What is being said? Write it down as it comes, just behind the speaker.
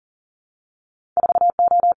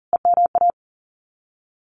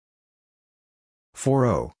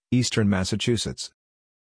40, Eastern Massachusetts.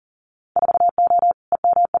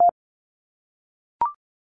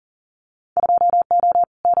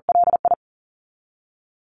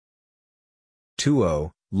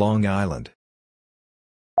 20, Long Island.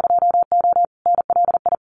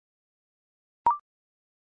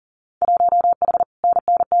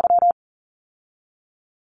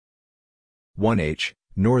 1H,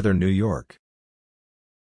 Northern New York.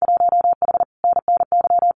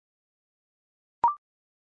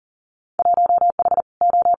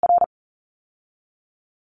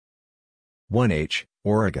 1H,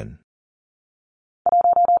 Oregon.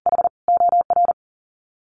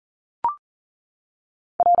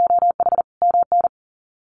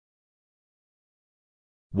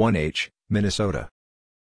 1H, Minnesota.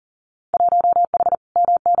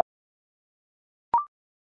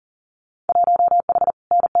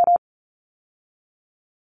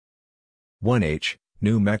 1H,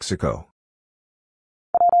 New Mexico.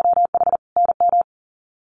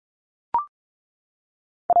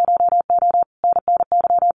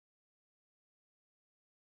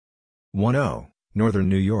 10, Northern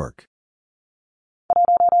New York.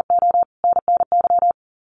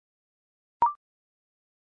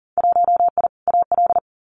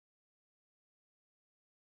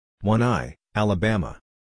 1I, Alabama.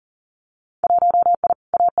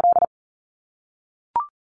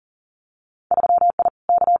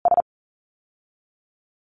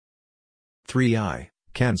 3I,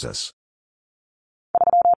 Kansas.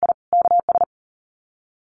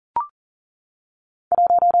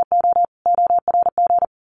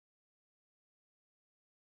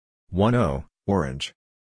 10, Orange.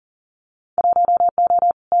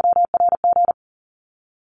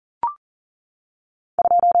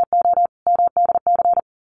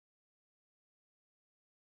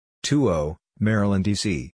 20, Maryland,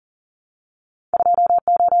 D.C.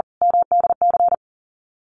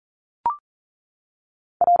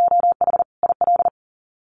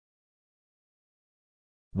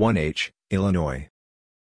 1H, Illinois.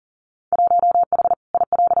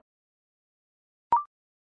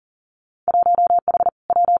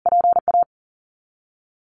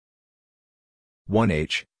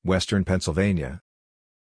 1H, Western Pennsylvania.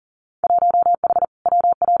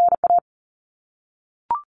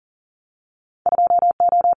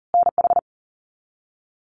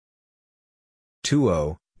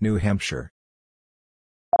 20, New Hampshire.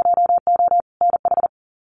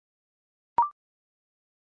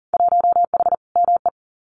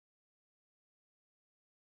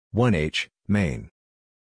 1H, Maine.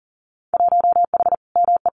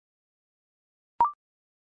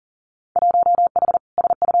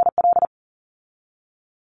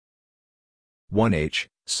 1H,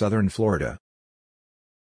 Southern Florida.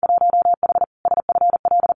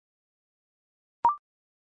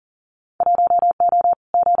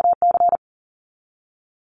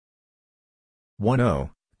 10,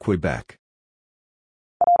 Quebec.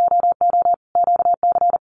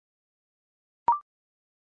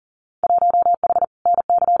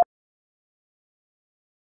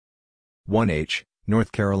 1H,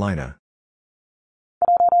 North Carolina.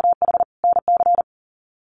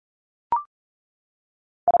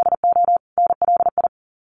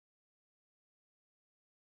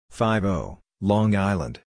 50, Long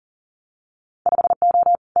Island.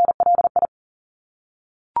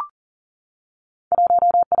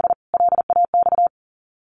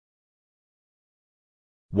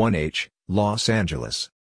 1H, Los Angeles.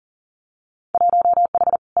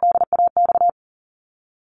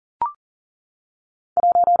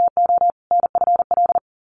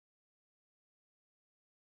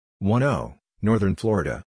 10, Northern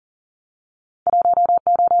Florida.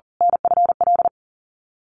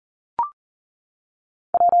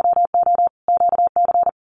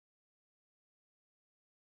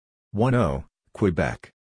 10,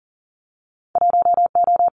 Quebec.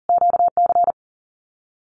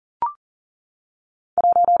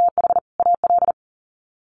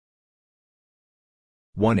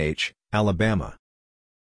 1H, Alabama.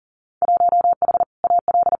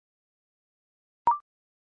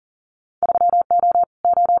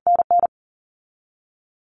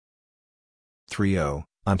 30,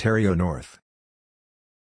 Ontario North.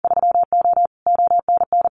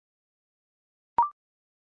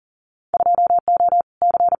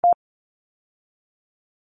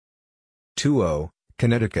 20,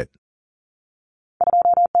 Connecticut.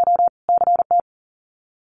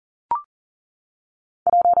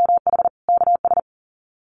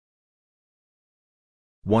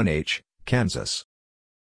 1H, Kansas.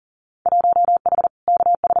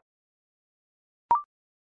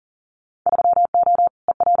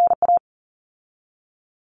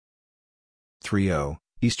 30,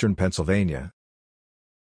 Eastern Pennsylvania.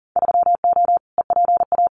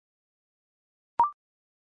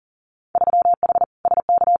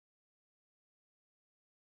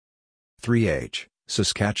 3H,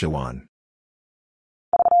 Saskatchewan.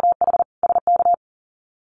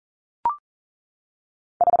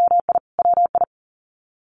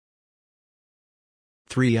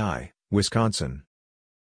 3I, Wisconsin.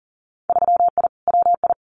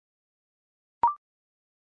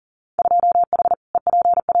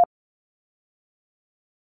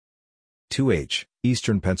 2H,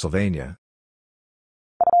 Eastern Pennsylvania.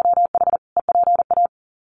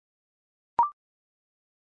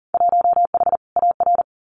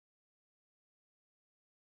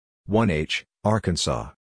 1H,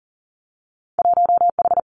 Arkansas.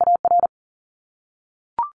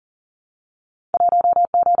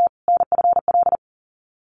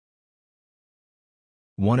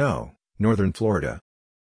 10, Northern Florida.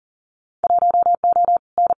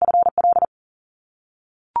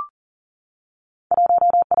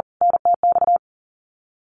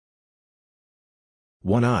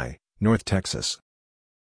 1I, North Texas.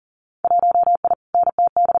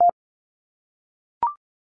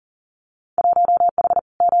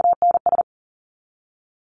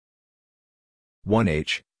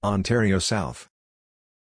 1H, Ontario South.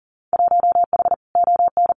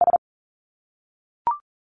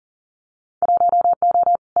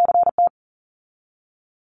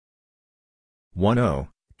 10,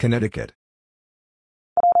 Connecticut.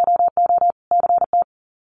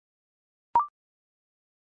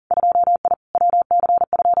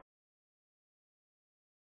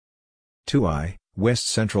 2I, West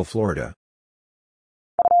Central Florida.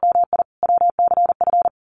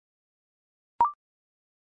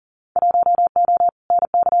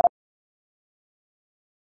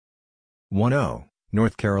 10,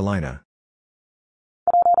 North Carolina.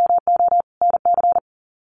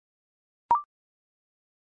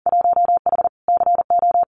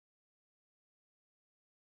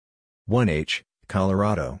 1H,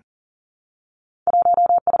 Colorado.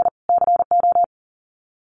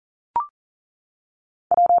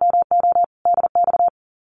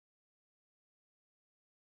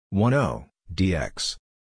 10, DX.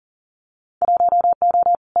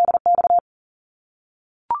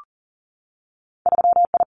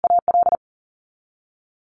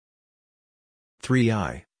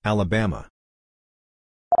 3I, Alabama.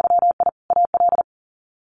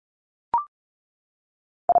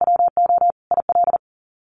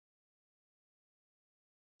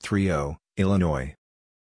 30, Illinois.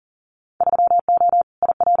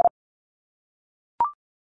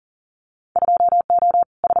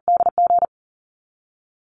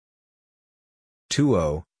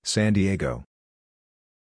 20, San Diego.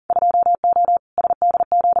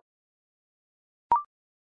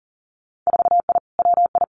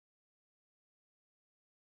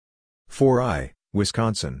 4I,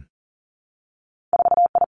 Wisconsin.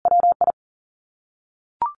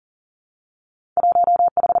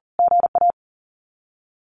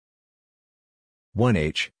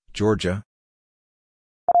 1H, Georgia.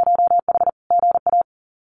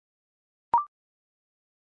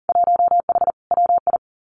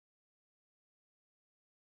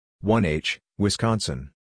 1H,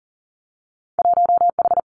 Wisconsin.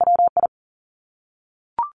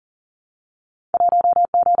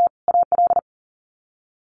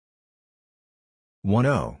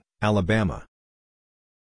 10, Alabama.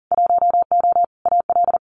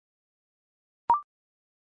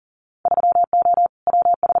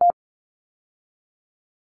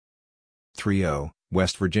 30,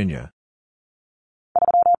 West Virginia.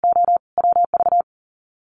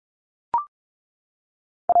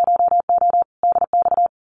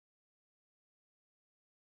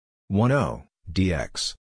 10,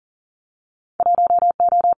 DX.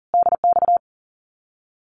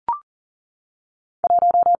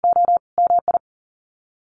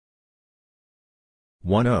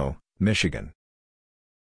 10, Michigan.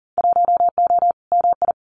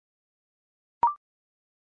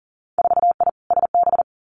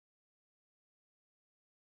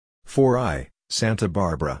 4I, Santa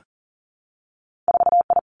Barbara.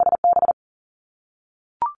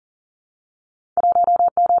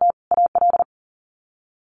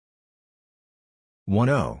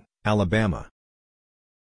 10, Alabama.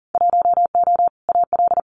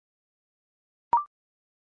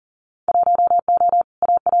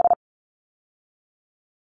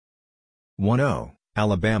 10,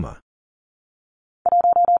 Alabama.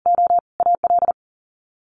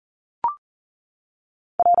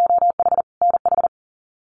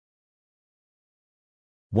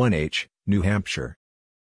 1H, New Hampshire.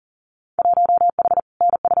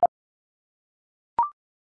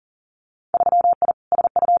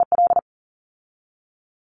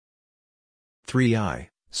 3I,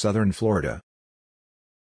 Southern Florida.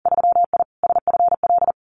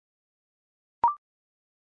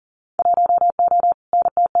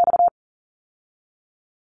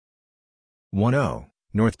 10,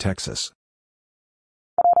 North Texas.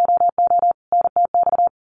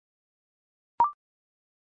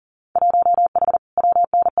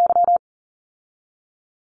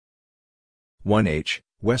 1H,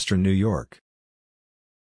 Western New York.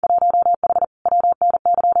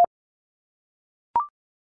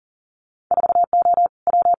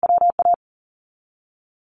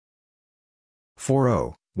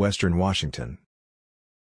 40, Western Washington.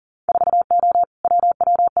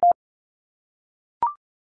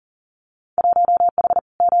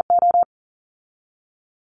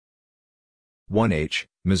 1H,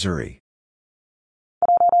 Missouri.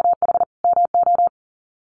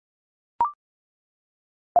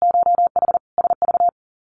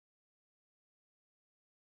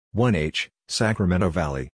 1H, Sacramento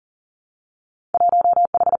Valley.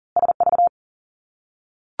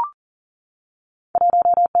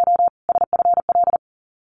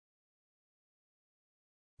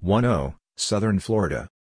 10, Southern Florida.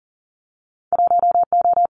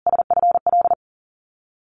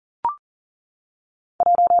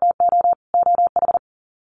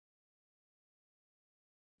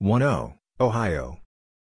 10, Ohio.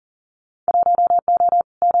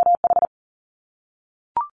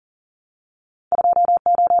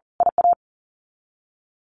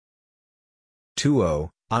 20,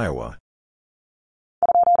 Iowa.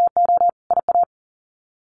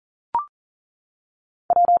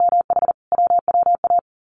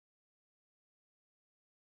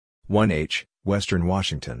 1H, Western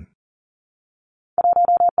Washington.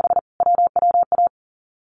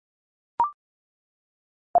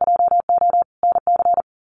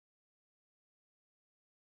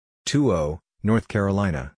 20, North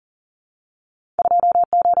Carolina.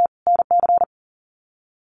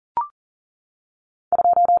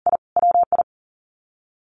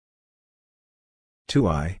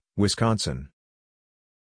 2I, Wisconsin.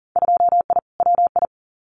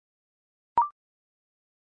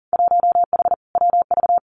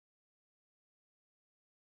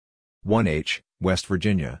 1H, West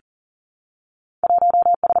Virginia.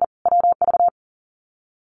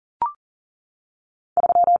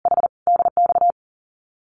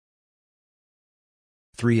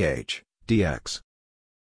 3H, DX.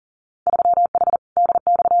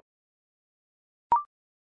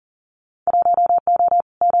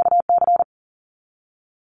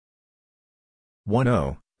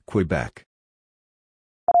 10, Quebec.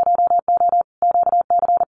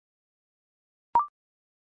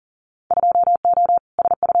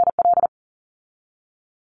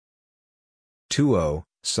 20,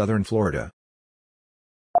 Southern Florida.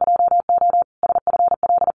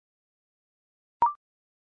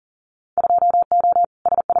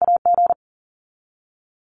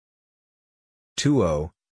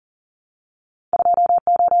 20,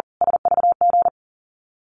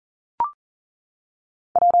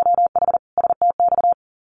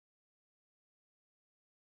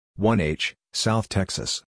 1H, South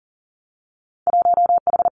Texas.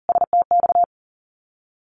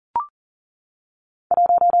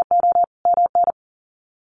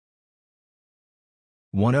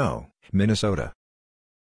 10, Minnesota.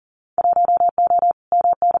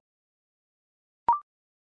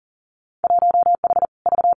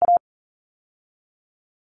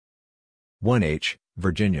 1H,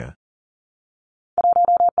 Virginia.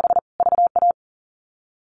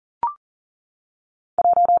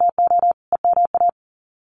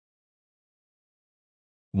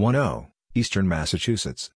 10, Eastern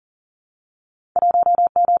Massachusetts.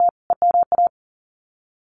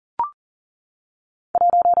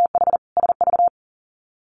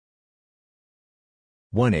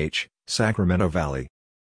 1H, Sacramento Valley.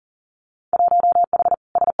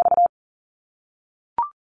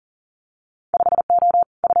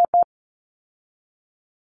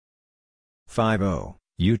 50,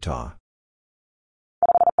 Utah.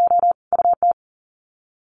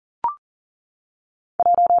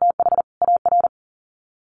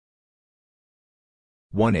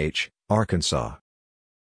 1H, Arkansas.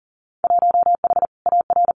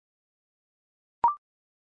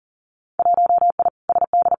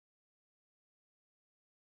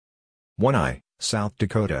 1I, South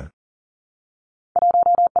Dakota.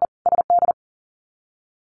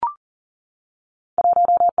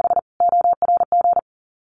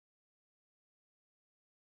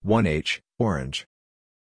 1H, Orange.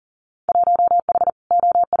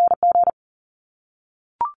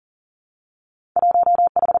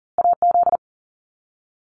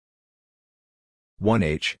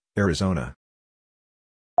 1H, Arizona.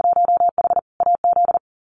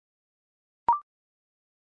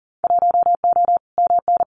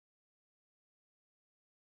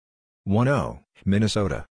 10,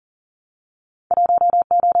 Minnesota.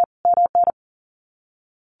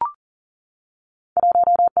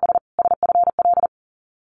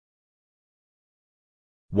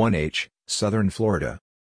 1H, Southern Florida.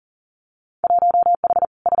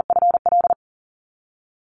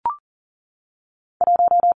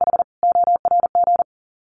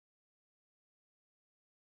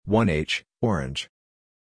 1H, Orange.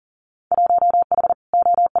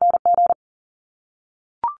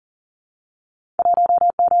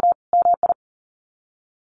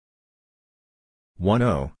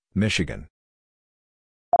 10, Michigan.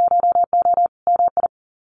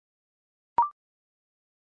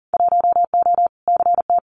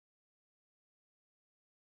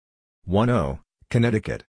 10,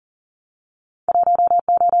 Connecticut.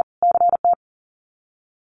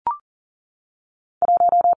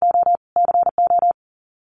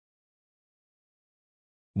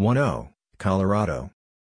 10, Colorado.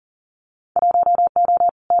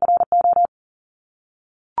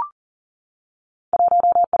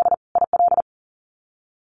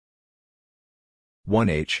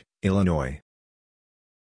 1H, Illinois.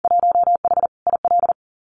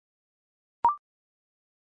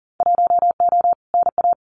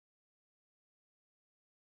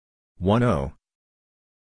 10,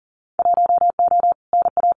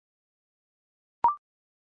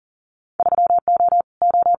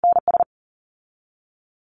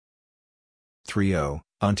 30,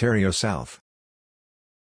 Ontario South.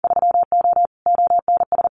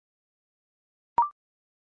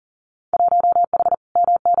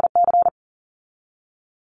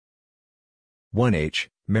 1H,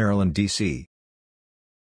 Maryland, D.C.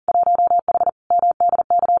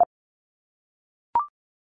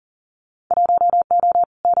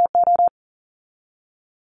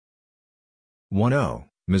 10,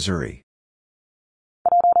 Missouri.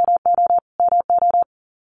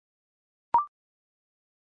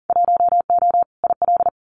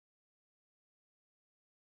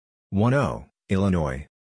 10, Illinois.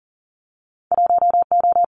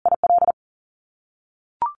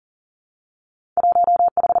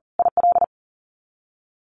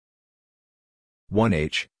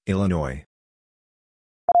 1H, Illinois.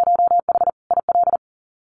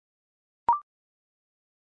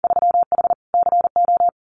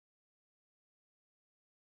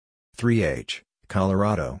 3H,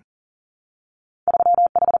 Colorado.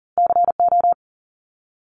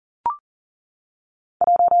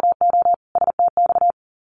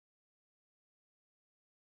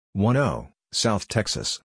 10, South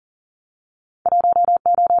Texas.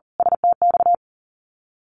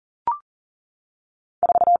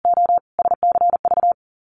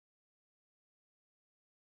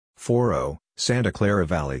 40, Santa Clara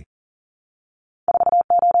Valley.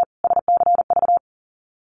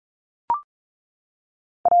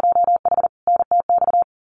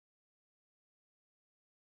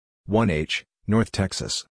 1H, North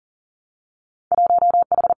Texas.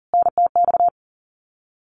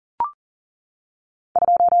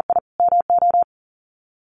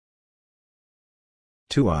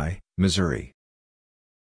 2I, Missouri.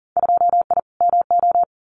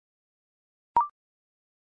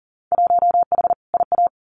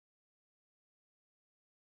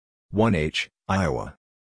 1H, Iowa.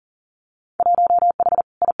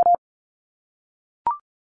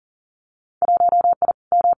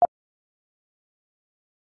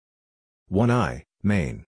 1I,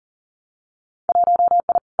 Maine.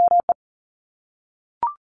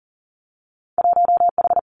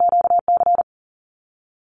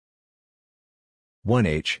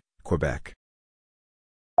 1H, Quebec.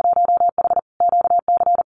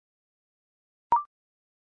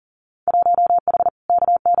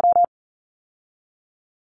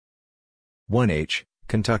 1H,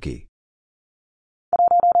 Kentucky.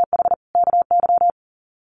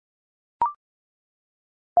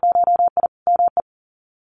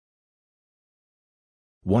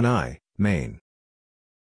 1I, Maine.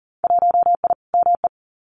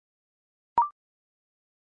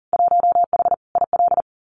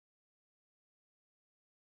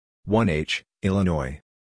 1H, Illinois.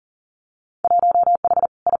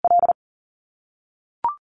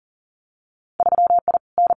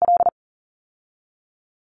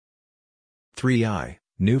 3I,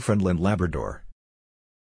 Newfoundland Labrador.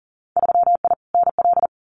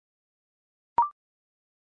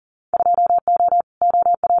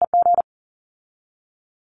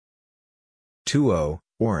 20,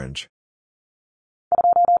 Orange.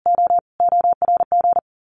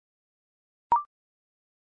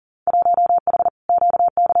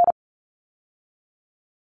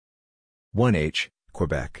 1H,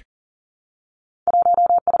 Quebec.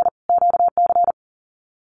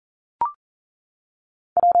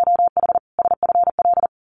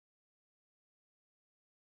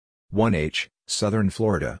 1H, Southern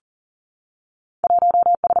Florida.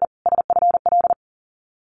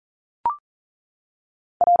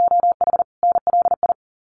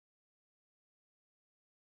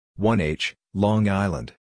 1H, Long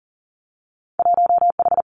Island.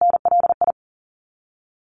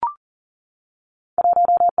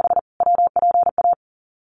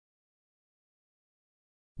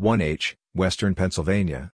 1H, Western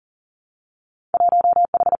Pennsylvania.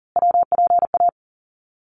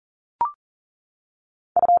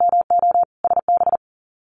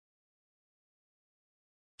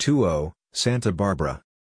 2O, Santa Barbara.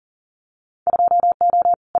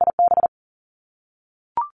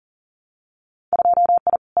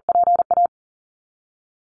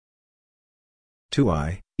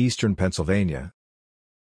 2I, Eastern Pennsylvania.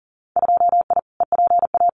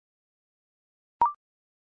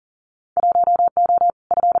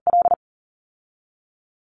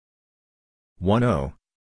 1O.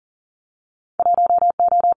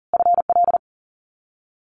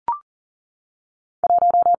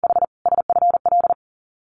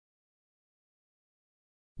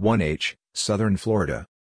 1H, Southern Florida.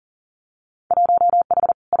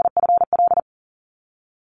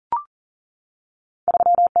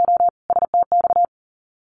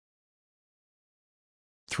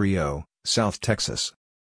 3O, South Texas.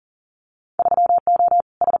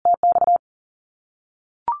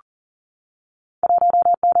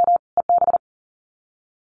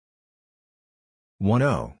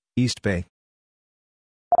 1O, East Bay.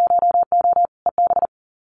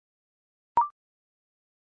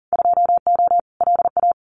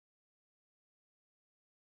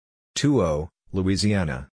 2O,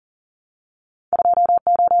 Louisiana.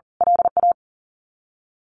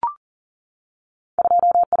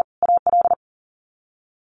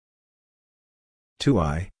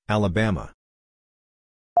 2I, Alabama.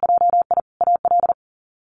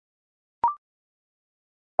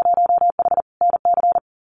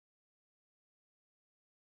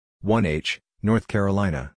 1H, North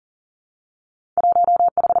Carolina.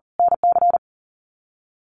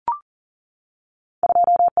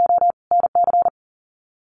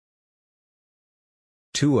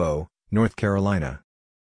 2O, North Carolina.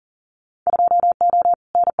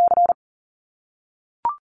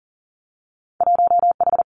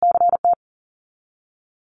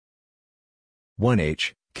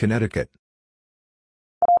 1H, Connecticut.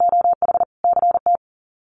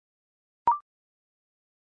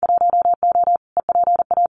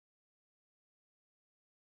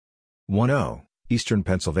 1O, Eastern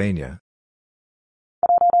Pennsylvania.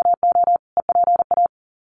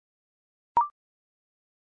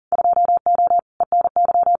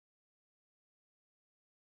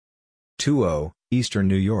 2O, Eastern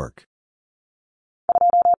New York.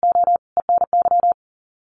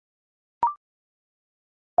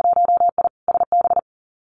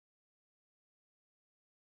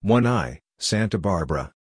 1I, Santa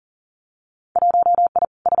Barbara.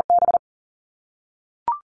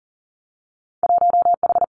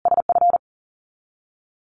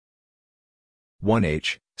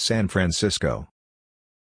 1H, San Francisco.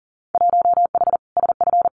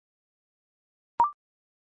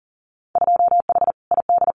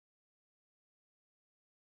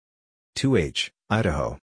 2H,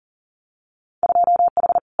 Idaho.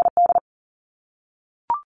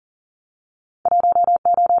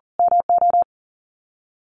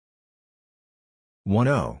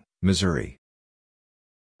 1O, Missouri.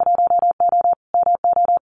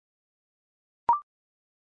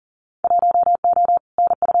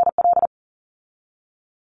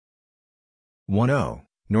 1O,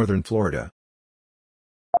 Northern Florida.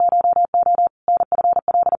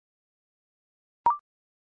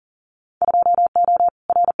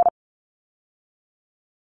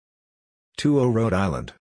 2O, Rhode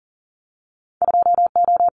Island.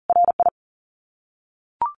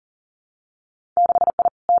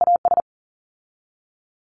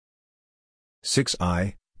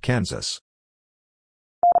 6I, Kansas.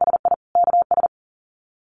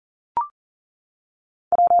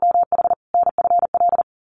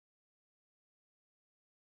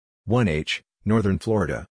 1H, Northern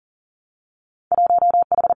Florida.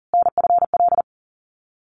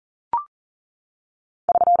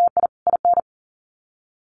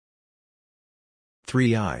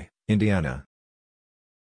 3I, Indiana.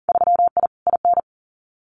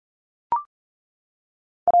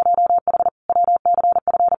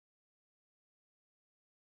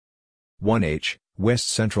 1H, West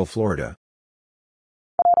Central Florida.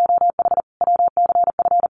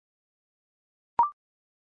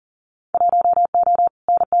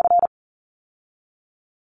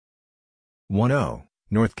 1O,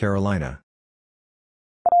 North Carolina.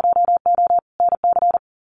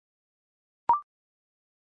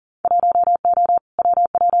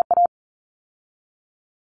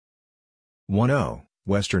 10,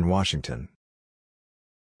 Western Washington.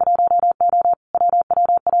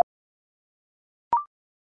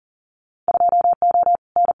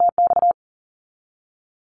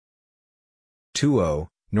 20,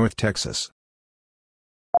 North Texas.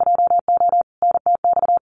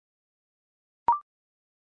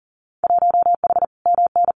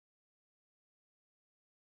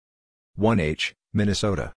 1H,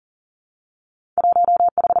 Minnesota.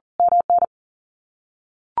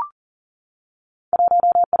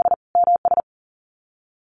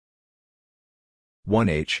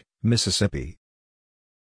 1H, Mississippi.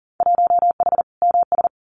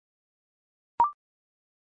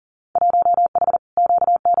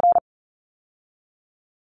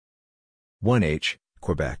 1H,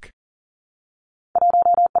 Quebec.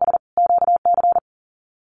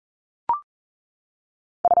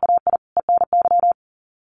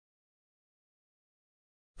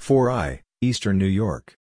 4I, Eastern New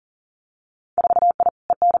York.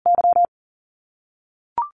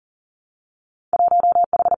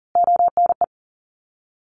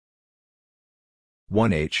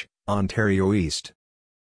 1H, Ontario East.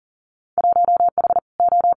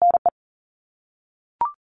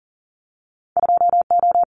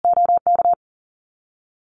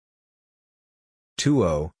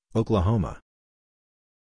 20, Oklahoma.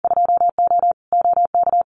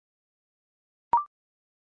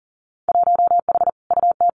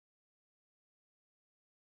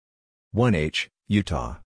 1H,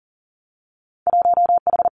 Utah.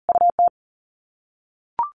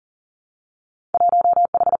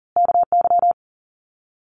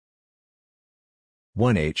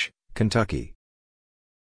 1H, Kentucky.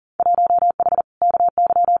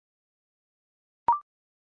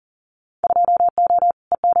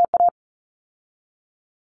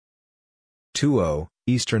 20,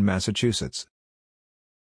 Eastern Massachusetts.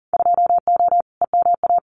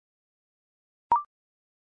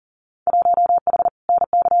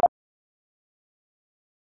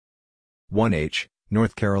 1H,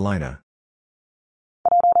 North Carolina.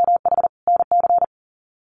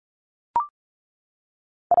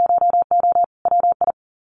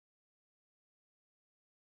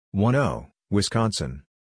 10, Wisconsin.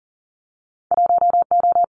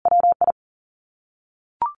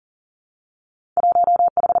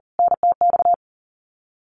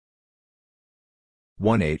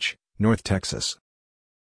 1H, North Texas.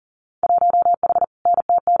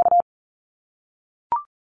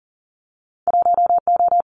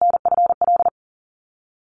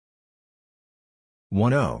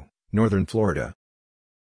 10, Northern Florida.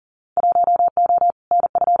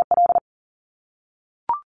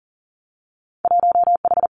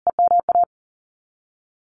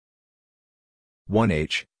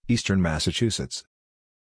 1H, Eastern Massachusetts.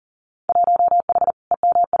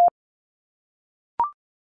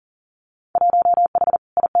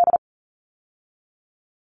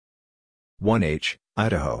 1H,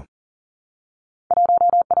 Idaho.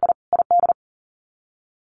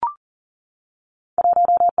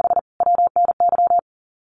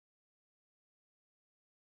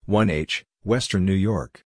 1H, Western New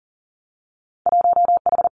York.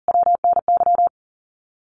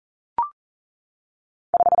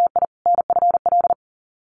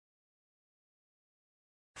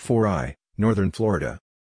 4I, Northern Florida.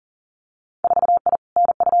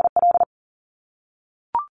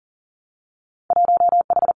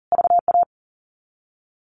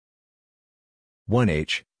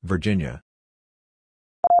 1H, Virginia.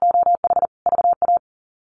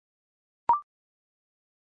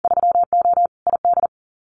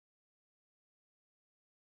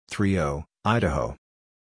 30, Idaho.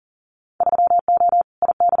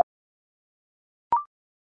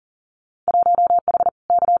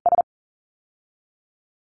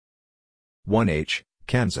 1H,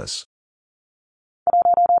 Kansas.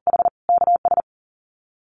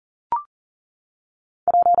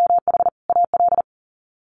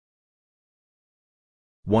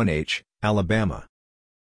 1H, Alabama.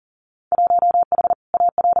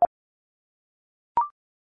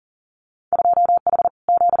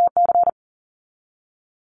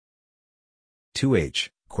 2H,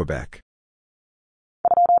 Quebec.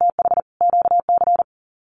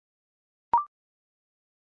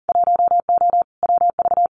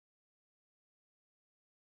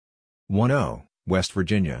 10, West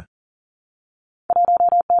Virginia.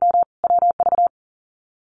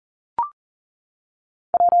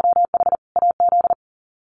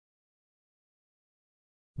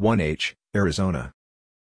 1H, Arizona.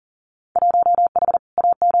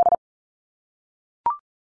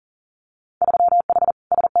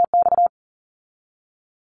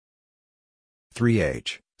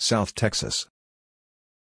 3H, South Texas.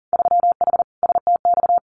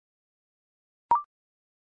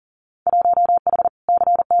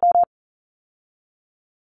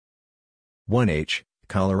 1H,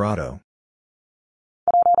 Colorado.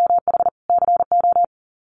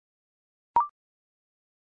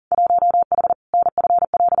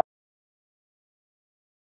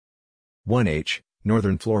 1H,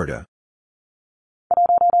 Northern Florida.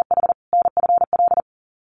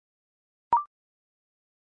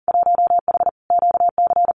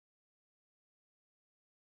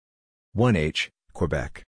 1H,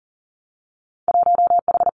 Quebec.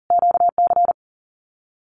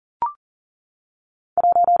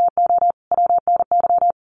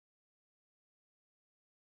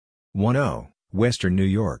 10, Western New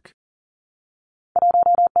York.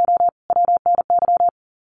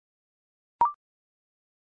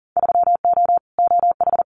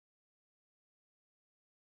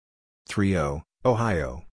 30,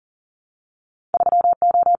 Ohio.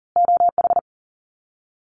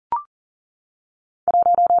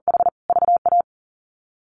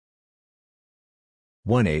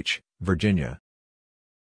 1H, Virginia.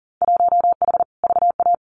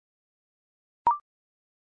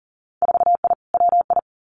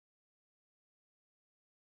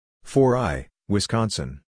 4I,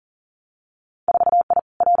 Wisconsin.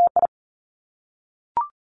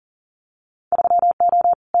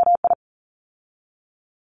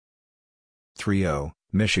 30,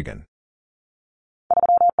 Michigan.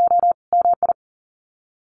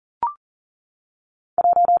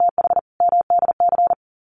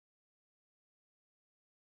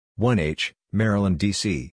 1H, Maryland,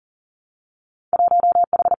 D.C.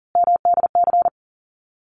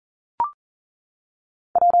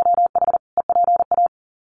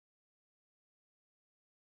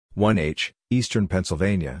 1H, Eastern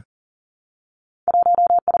Pennsylvania.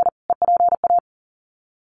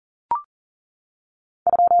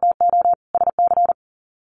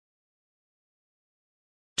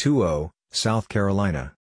 20, South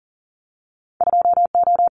Carolina.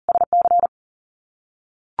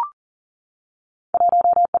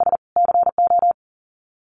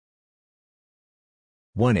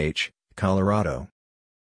 1H, Colorado.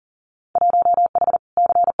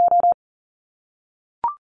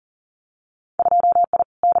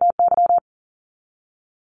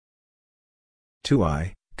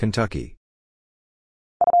 2I, Kentucky.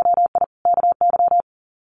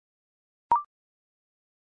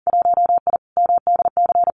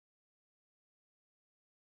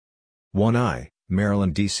 1I,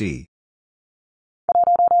 Maryland, D.C.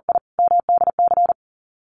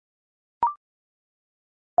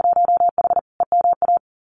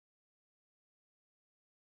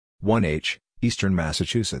 1H, Eastern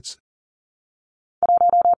Massachusetts.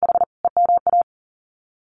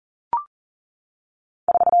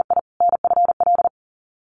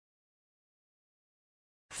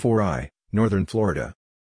 4I, Northern Florida.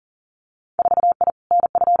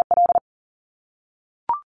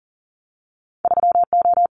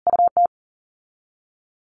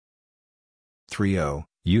 30,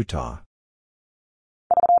 Utah.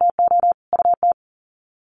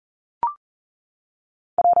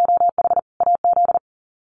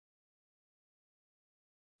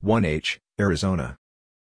 1H, Arizona.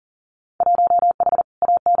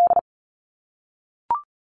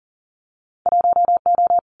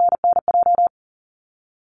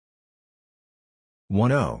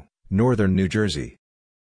 10, Northern New Jersey.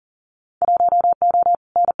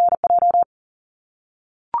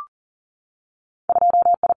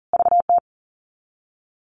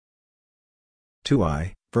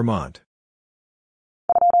 2I, Vermont.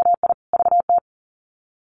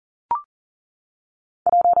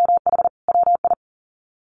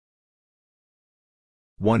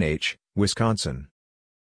 1H, Wisconsin.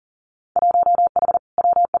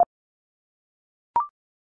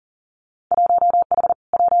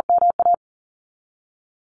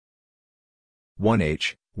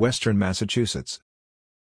 1H, Western Massachusetts.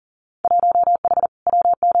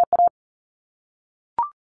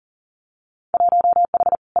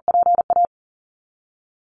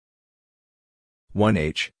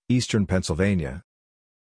 1H, Eastern Pennsylvania.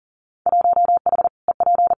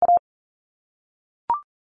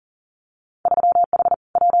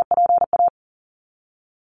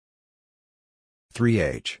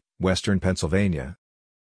 3H, Western Pennsylvania.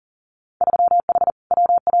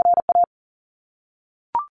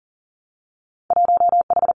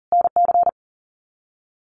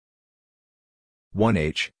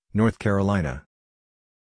 1H, North Carolina.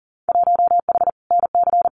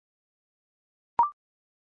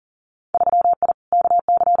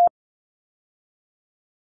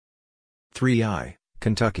 3I,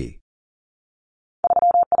 Kentucky.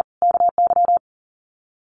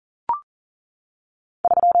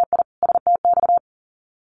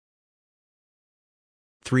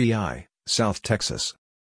 3I, South Texas.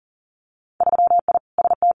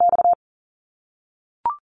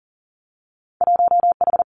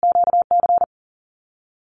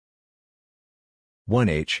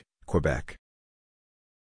 1H, Quebec.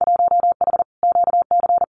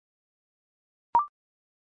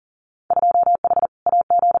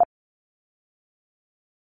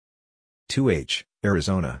 2H,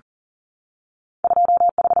 Arizona.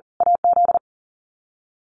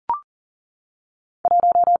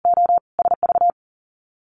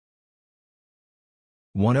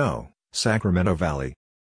 10, Sacramento Valley.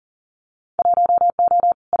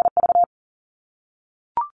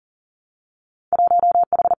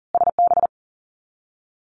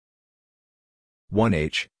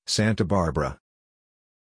 1H, Santa Barbara.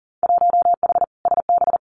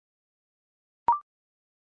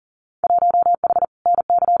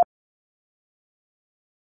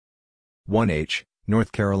 1H,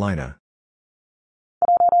 North Carolina.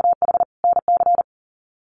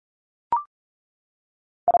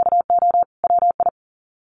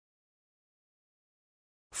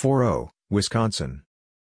 40, Wisconsin.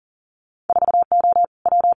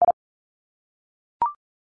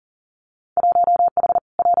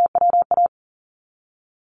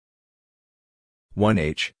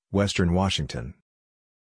 1H, Western Washington.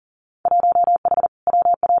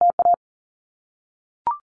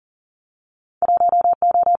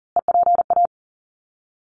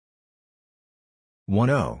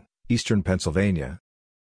 10, Eastern Pennsylvania.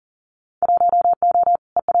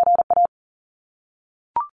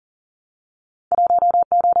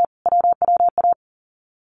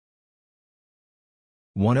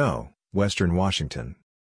 10, Western Washington.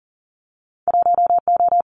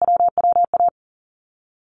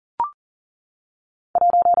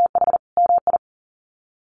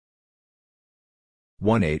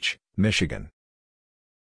 1H, Michigan.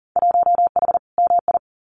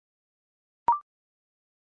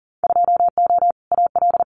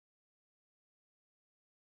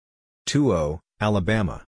 20,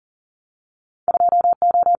 Alabama.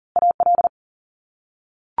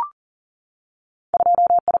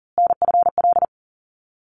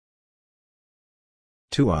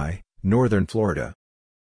 2I, Northern Florida.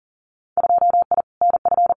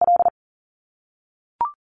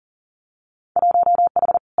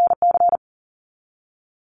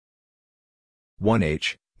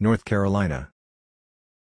 1H, North Carolina.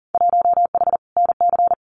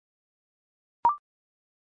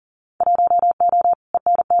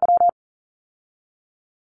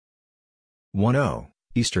 10,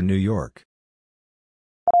 Eastern New York.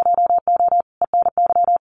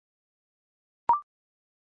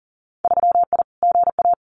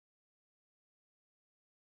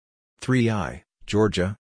 3I,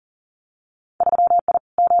 Georgia.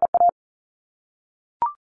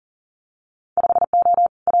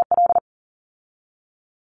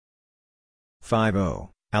 50,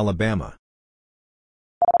 Alabama.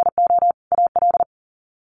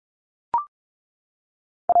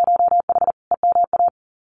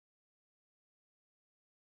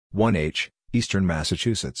 1H, Eastern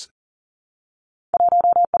Massachusetts.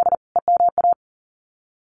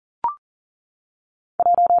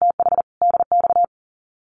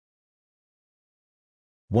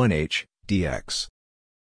 1H, DX.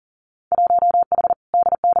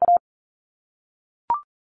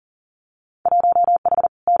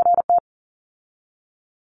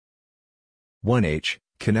 1H,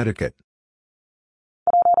 Connecticut.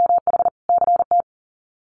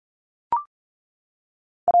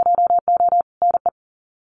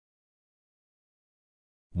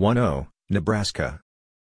 10, Nebraska.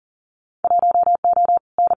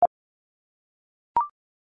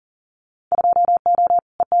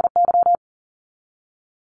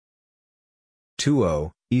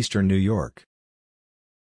 20, Eastern New York.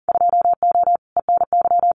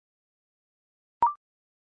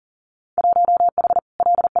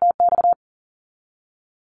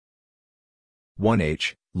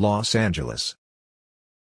 1H, Los Angeles.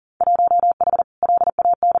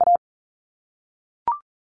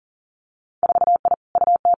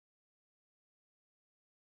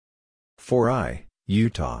 4I,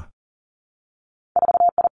 Utah.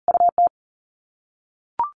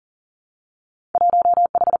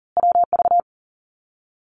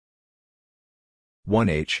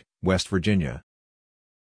 1H, West Virginia.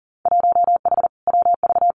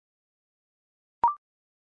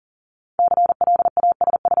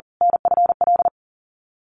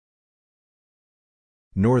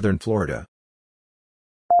 'Northern Florida.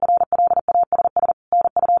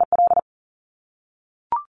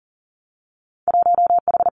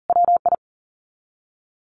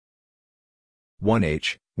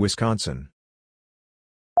 1H, Wisconsin.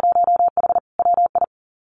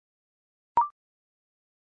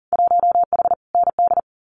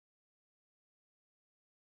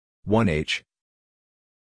 1H,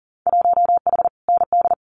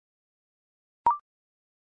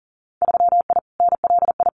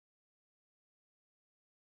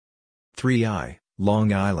 3I,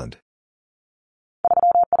 Long Island.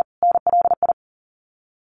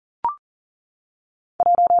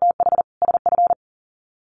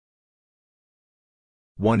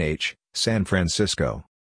 1H, San Francisco.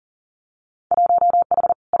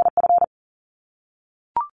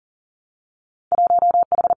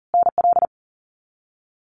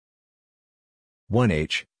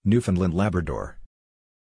 1H, Newfoundland Labrador.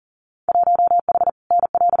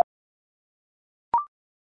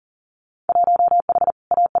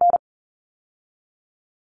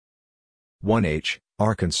 1H,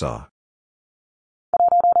 Arkansas.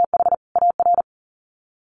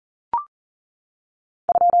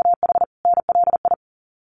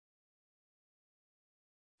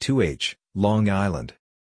 2H, Long Island.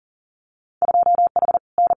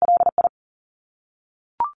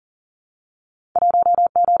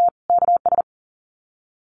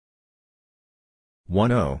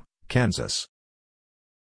 10, Kansas.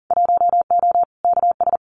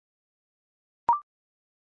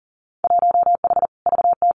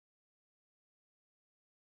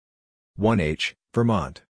 1H,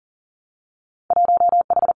 Vermont.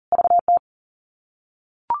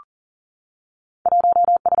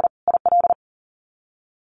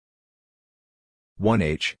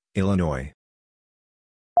 1H, Illinois.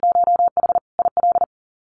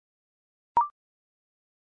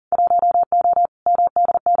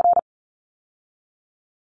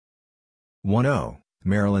 10,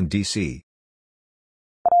 Maryland, D.C.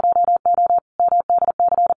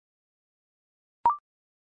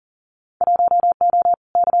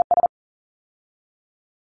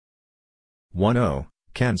 10,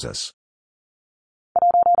 Kansas.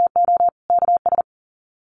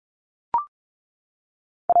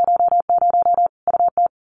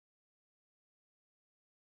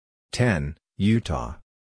 10, Utah.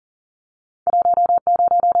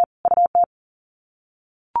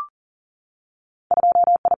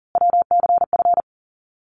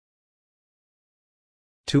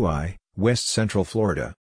 2I, West Central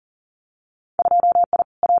Florida.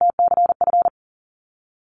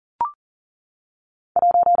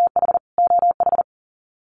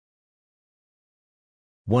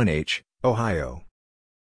 1H, Ohio.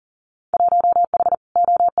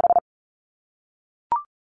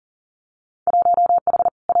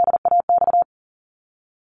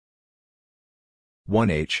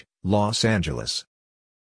 1H, Los Angeles.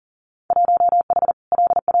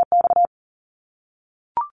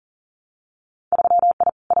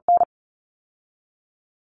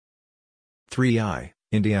 3I,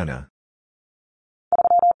 Indiana.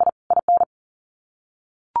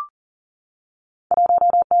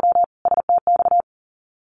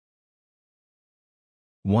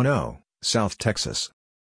 10, South Texas.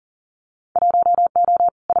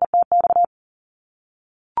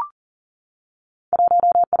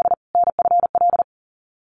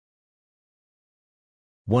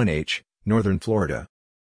 1H, Northern Florida.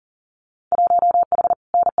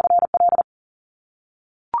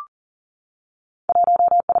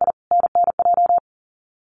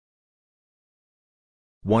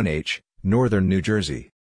 1H, Northern New Jersey.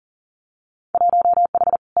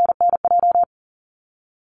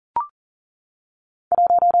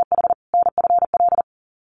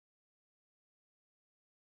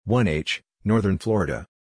 1H, Northern Florida.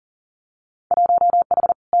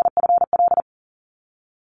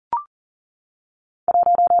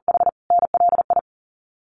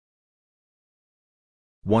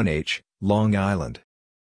 1H, Long Island.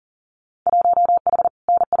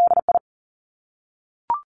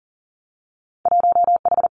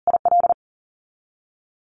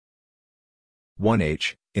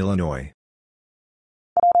 1H, Illinois.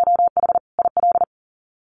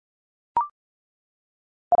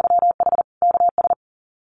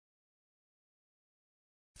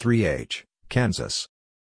 3H, Kansas.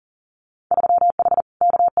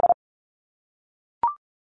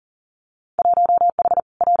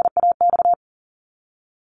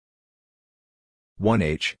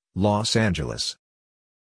 1H, Los Angeles.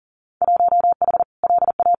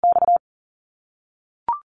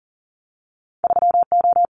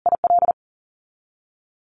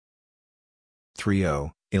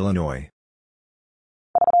 30, Illinois.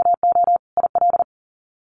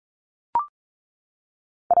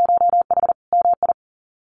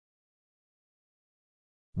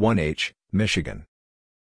 1H, Michigan.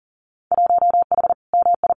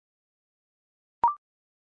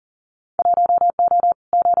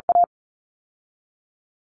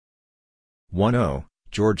 10,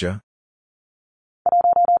 Georgia.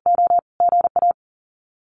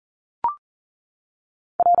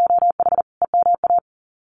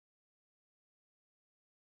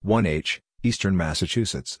 1H, Eastern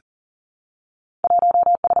Massachusetts.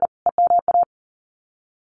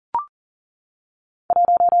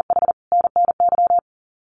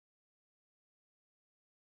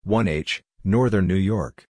 1H, Northern New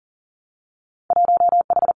York.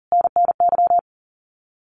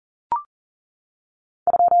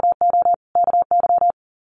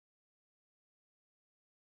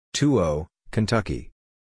 2O, Kentucky.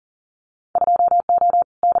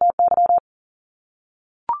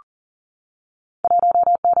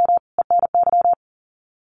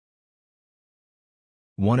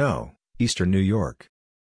 1O, Eastern New York.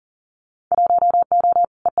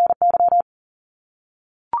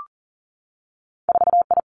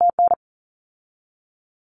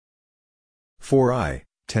 4I,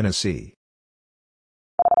 Tennessee.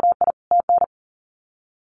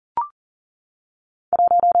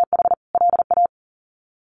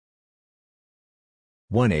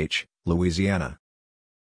 1H, Louisiana.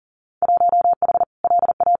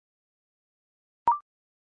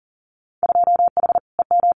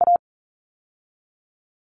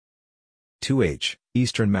 2H,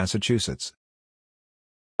 Eastern Massachusetts.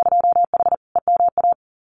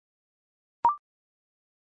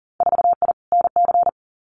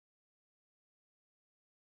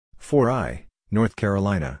 4I, North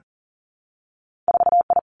Carolina.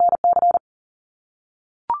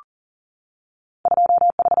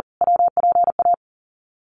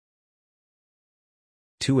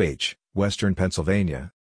 2H, Western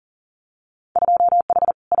Pennsylvania.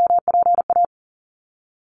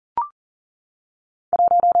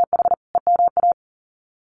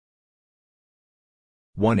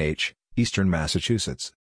 1H, Eastern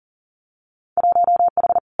Massachusetts.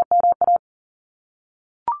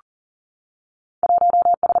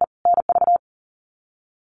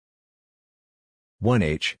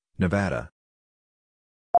 1H, Nevada.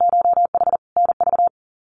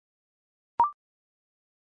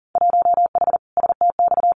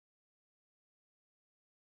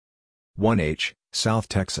 1H, South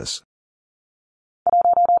Texas.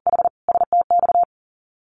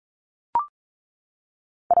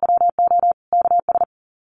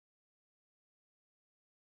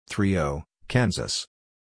 3O, Kansas.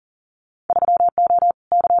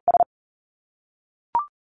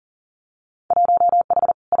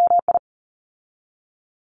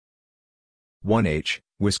 1H,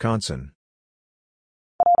 Wisconsin.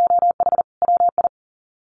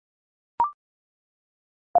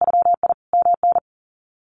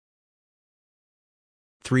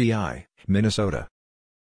 3I, Minnesota.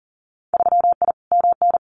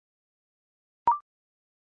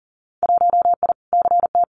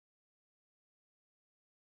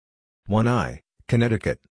 1I,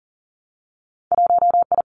 Connecticut.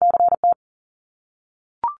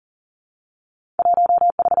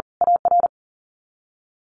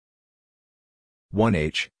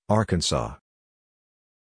 1H, Arkansas.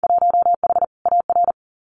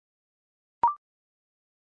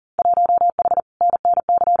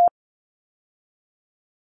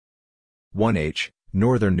 1H,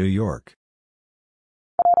 Northern New York.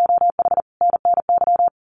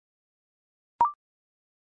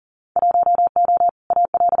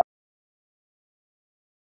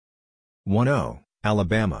 1O,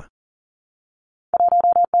 Alabama.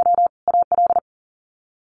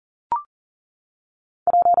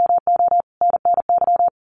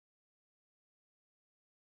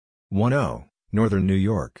 1O, Northern New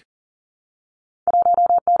York.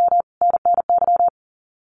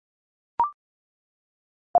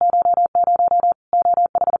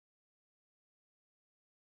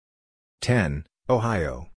 10,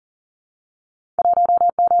 Ohio.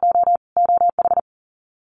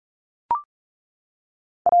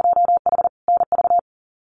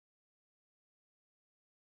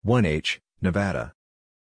 1H, Nevada.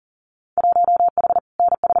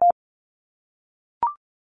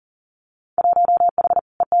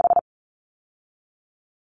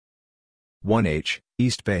 1H,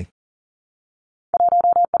 East Bay.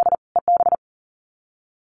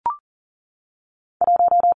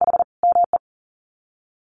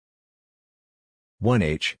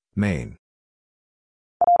 1H, Maine.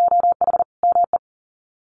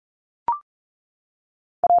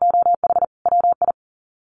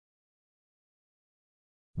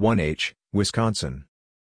 1H, Wisconsin.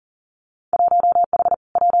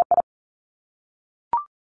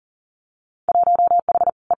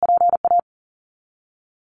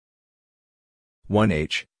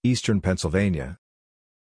 1H, Eastern Pennsylvania.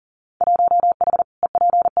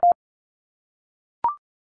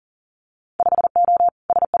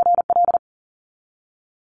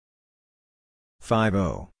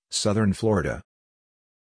 5O, Southern Florida.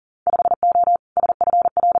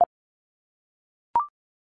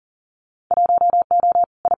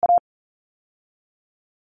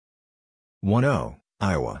 10,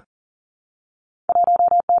 Iowa.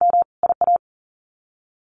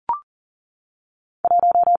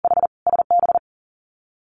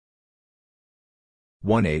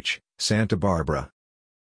 1H, Santa Barbara.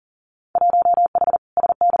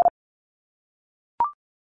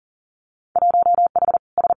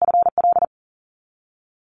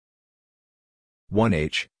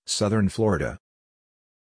 1H, Southern Florida.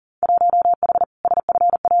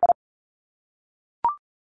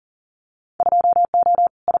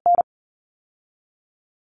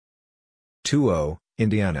 20,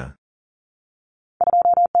 Indiana.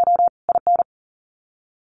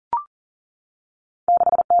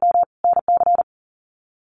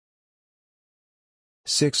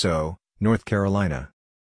 60, North Carolina.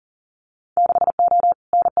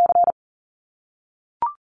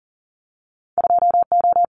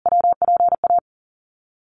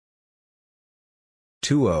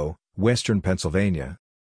 20, Western Pennsylvania.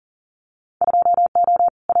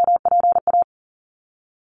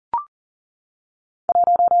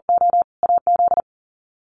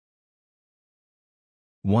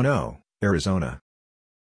 10, Arizona.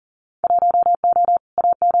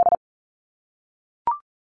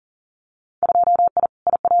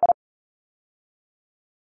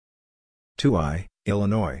 2I,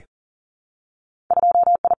 Illinois.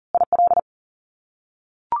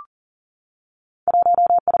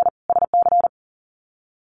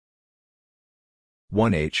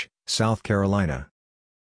 1H, South Carolina.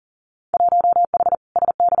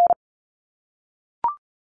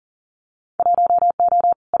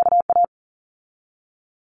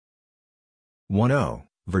 10,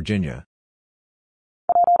 Virginia.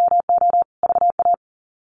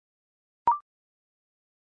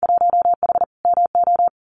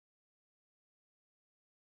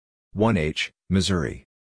 1H, Missouri.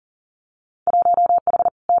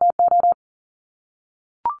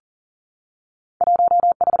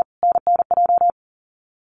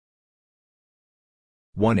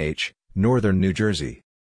 1H, Northern New Jersey.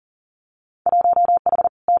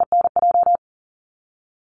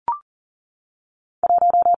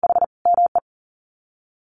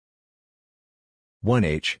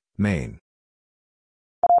 1H, Maine.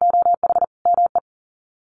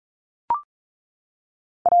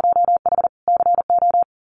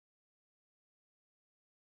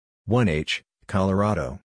 1H,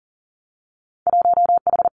 Colorado.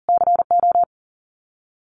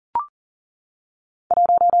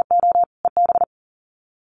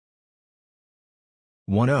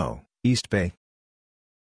 10, East Bay.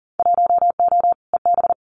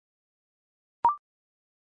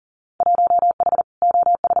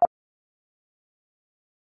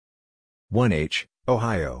 1H,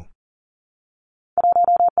 Ohio.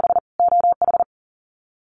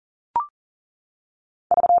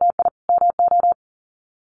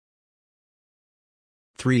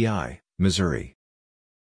 3I, Missouri.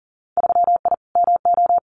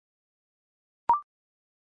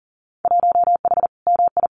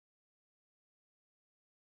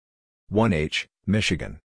 1H,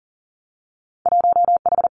 Michigan.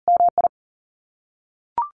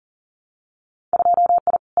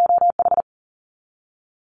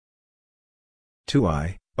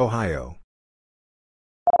 2I, Ohio.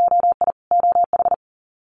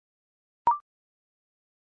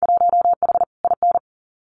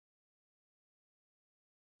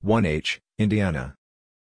 1H, Indiana.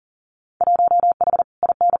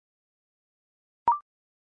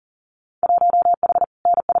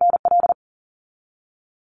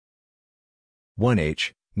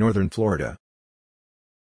 1H, Northern Florida.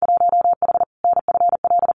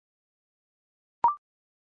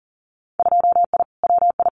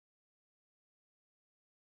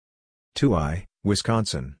 2I,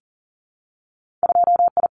 Wisconsin.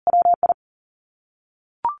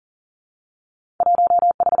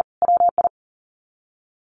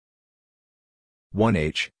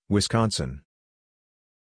 1H, Wisconsin.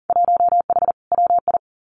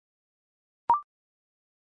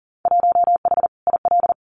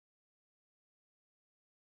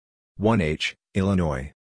 1H,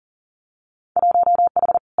 Illinois.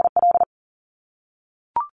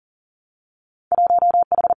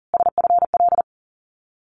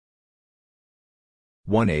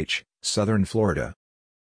 1H, Southern Florida.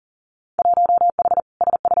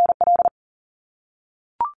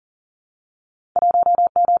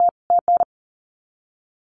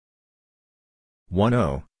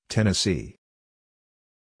 10, Tennessee.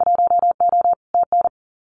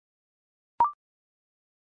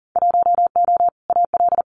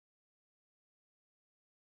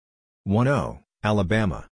 10,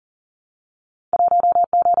 Alabama.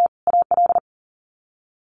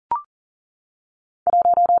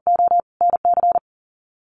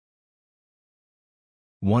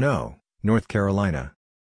 10, North Carolina.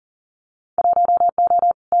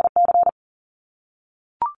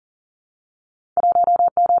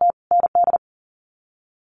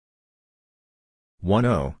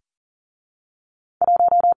 10,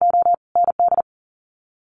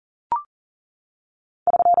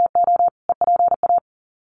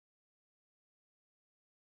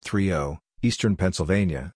 30, Eastern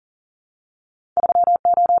Pennsylvania.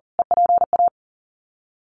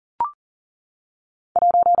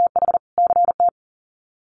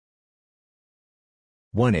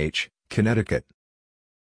 1H, Connecticut.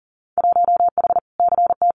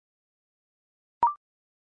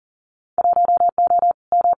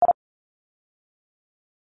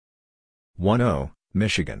 10,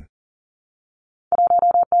 Michigan.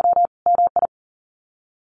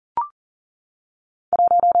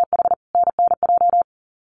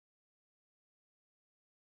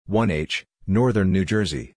 1H, Northern New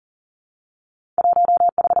Jersey.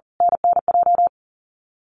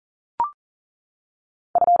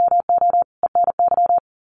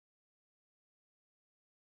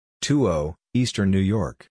 20, Eastern New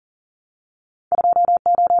York.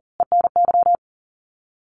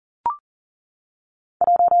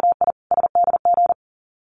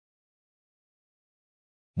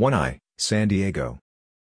 1I, San Diego.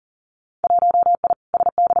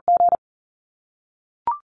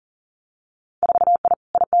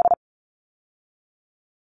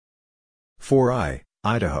 4I,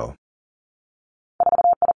 Idaho.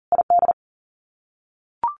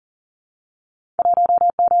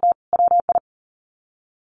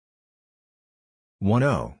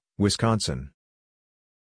 10, Wisconsin.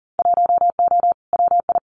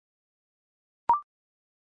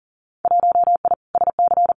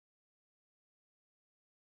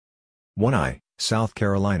 1I, South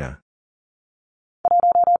Carolina.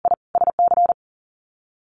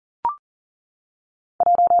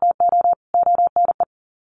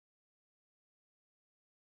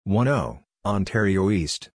 10, Ontario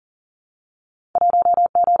East.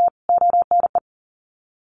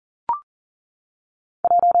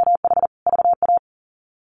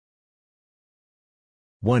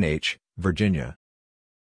 1H, Virginia.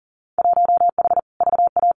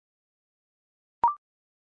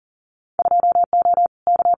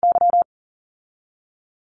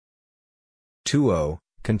 20,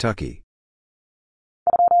 Kentucky.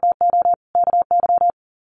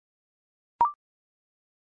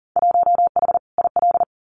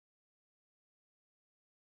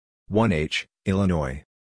 1H, Illinois.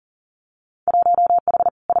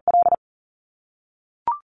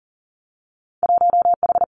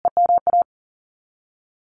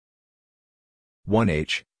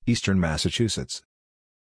 1H, Eastern Massachusetts.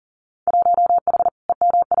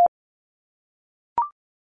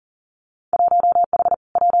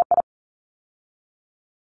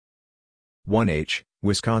 1H,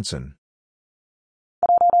 Wisconsin.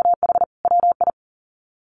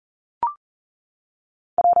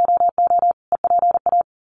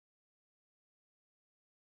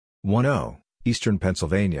 10, Eastern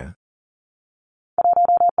Pennsylvania.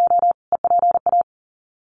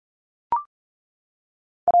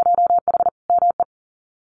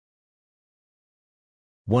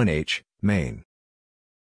 1H, Maine.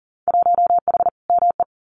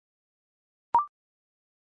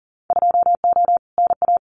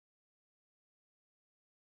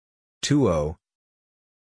 20,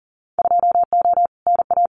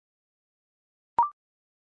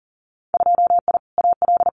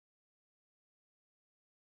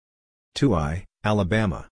 2I,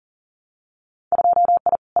 Alabama.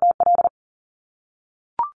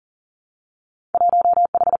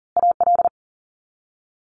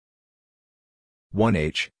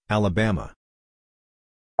 1H, Alabama.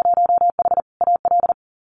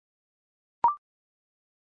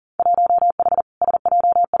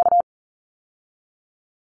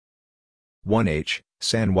 1H,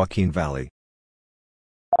 San Joaquin Valley.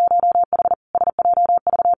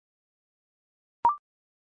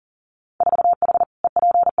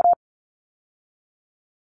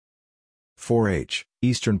 4H,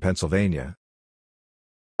 Eastern Pennsylvania.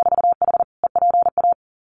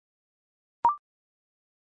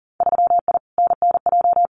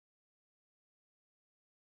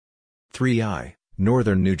 3I,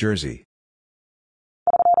 Northern New Jersey.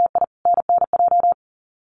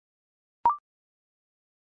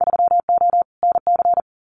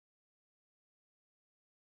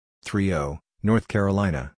 30, North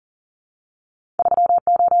Carolina.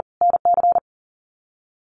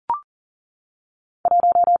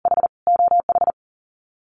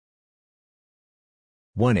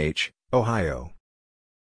 1H, Ohio.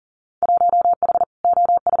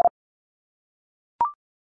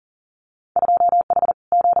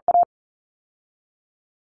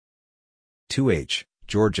 2H,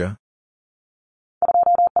 Georgia.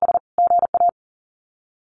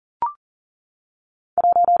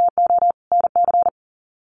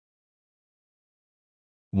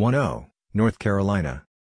 10, North Carolina.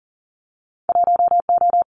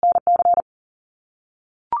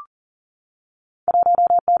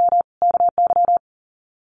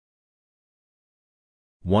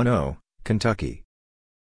 10, Kentucky.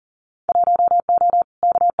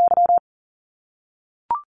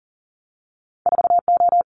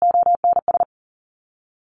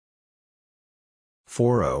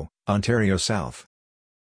 40, Ontario South.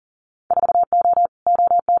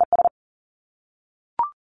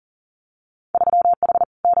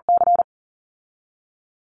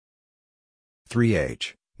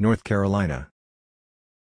 3H, North Carolina.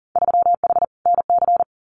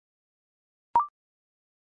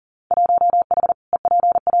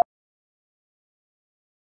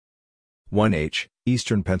 1H,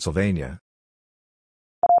 Eastern Pennsylvania.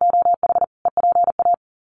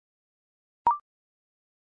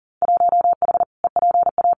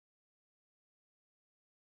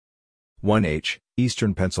 1H,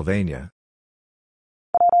 Eastern Pennsylvania.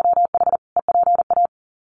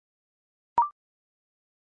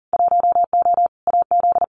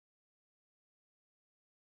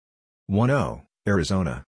 10,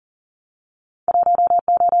 Arizona.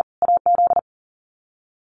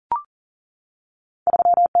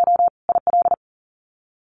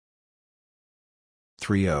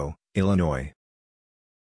 30, Illinois.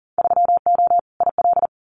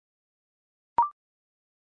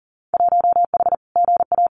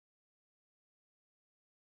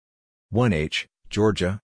 1H,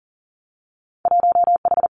 Georgia.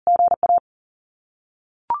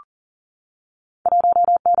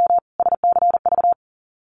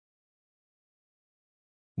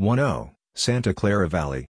 10, Santa Clara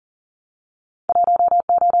Valley.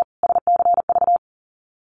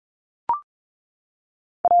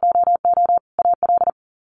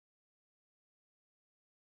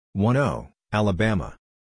 10, Alabama.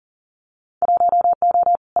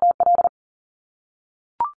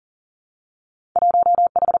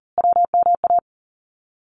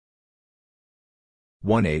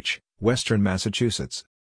 1H, Western Massachusetts.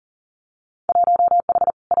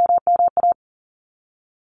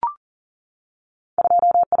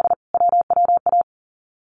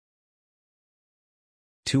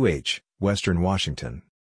 2H, Western Washington.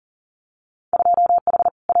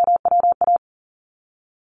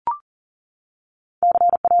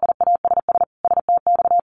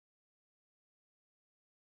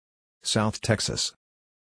 'South Texas.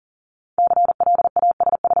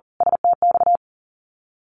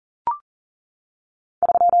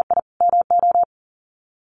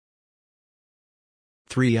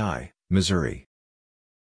 3I, Missouri.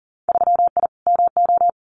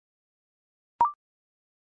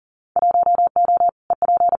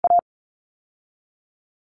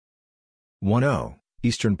 10,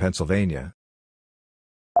 Eastern Pennsylvania.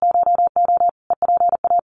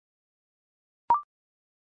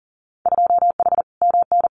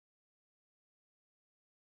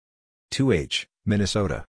 2H,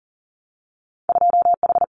 Minnesota.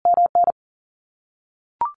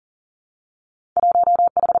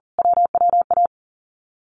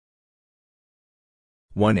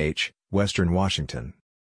 1H, Western Washington.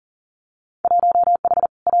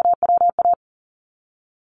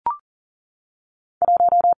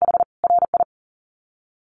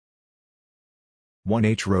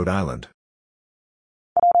 1H, Rhode Island.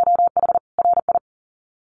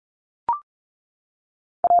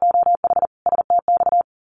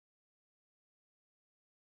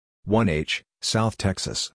 1H, South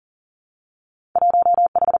Texas.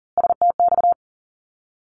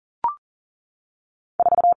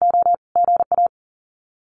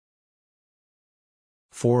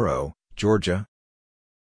 40, Georgia.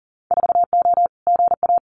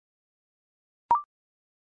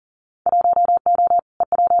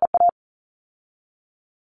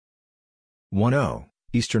 10,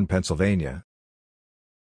 Eastern Pennsylvania.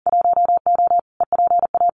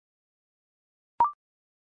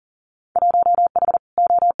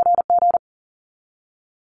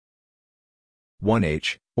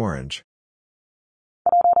 1H, Orange.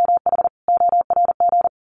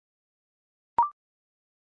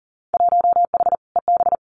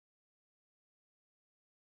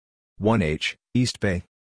 1H, East Bay.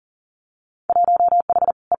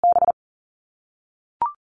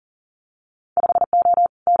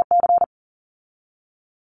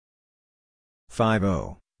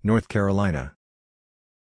 50, North Carolina.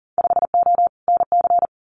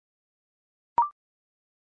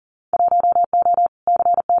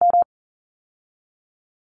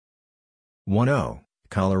 10,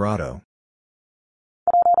 Colorado.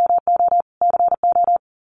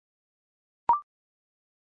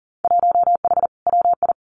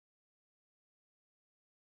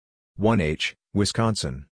 1H,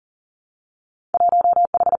 Wisconsin.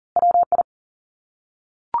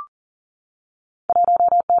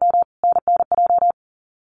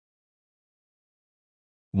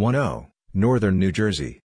 10, Northern New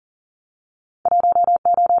Jersey.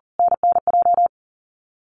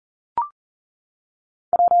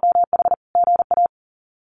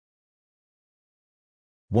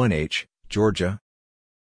 1H, Georgia.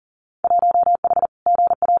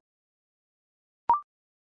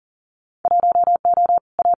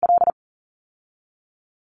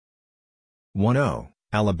 10,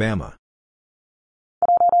 Alabama.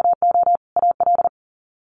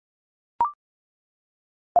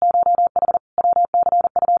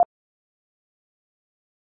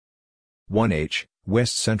 1H,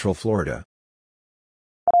 West Central Florida.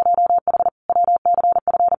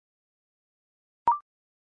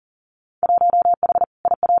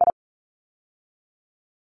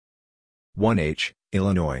 1H,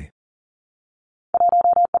 Illinois.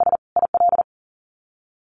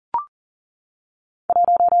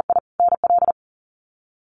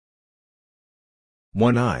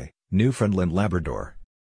 1I, Newfoundland Labrador.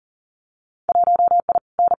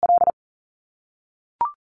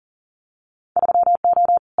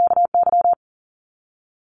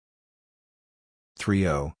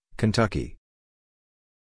 30, Kentucky.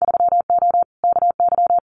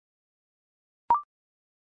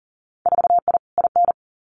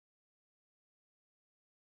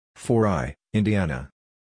 4I, Indiana.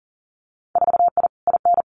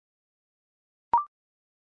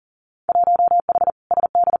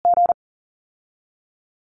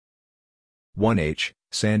 1H,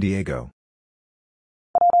 San Diego.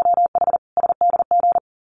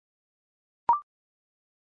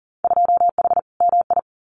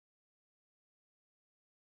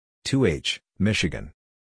 2H, Michigan.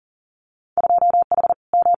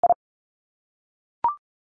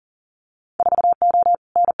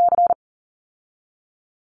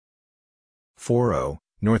 40,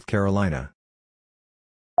 North Carolina.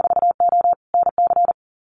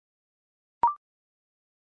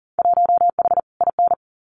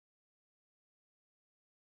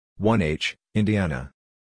 1H, Indiana.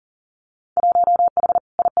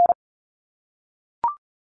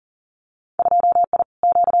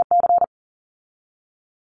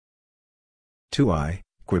 2I,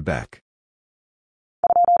 Quebec.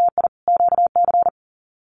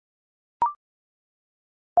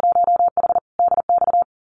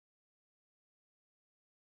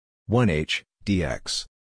 1H, DX.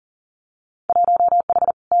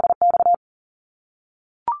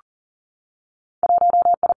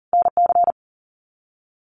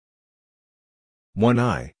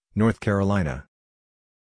 1I, North Carolina.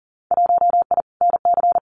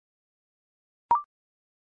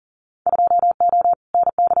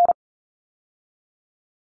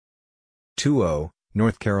 20,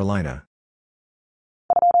 North Carolina.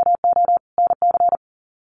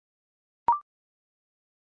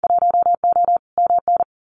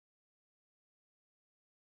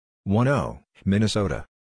 10, Minnesota.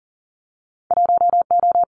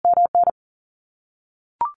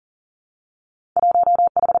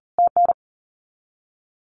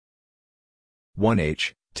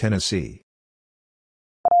 1H, Tennessee.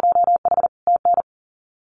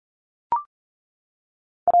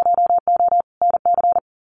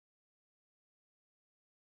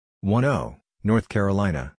 10, North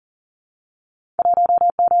Carolina.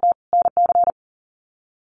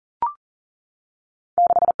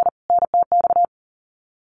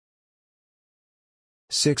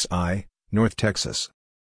 6I, North Texas.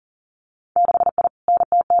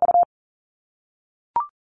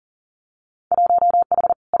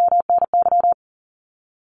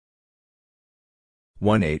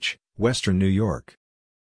 1H, Western New York.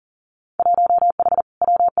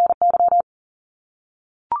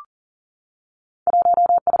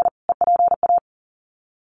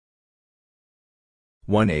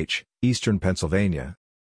 1H, Eastern Pennsylvania.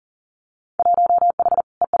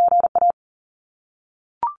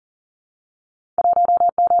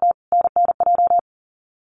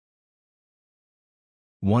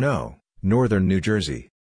 10, Northern New Jersey.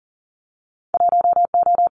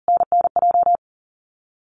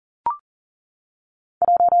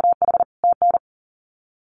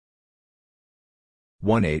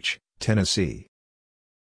 1H, Tennessee.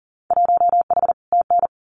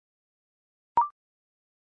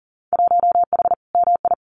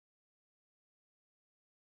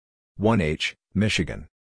 1H, Michigan.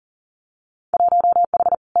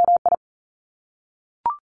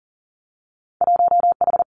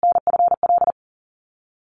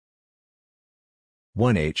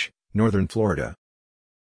 1H, Northern Florida.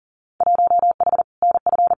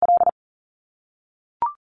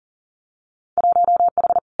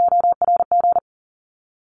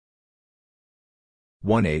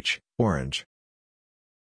 1H, Orange.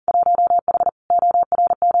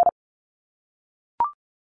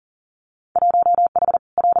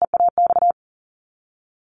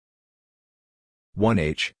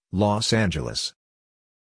 1H, Los Angeles.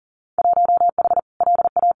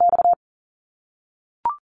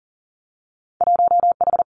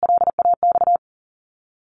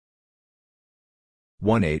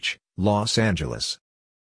 1H, Los Angeles.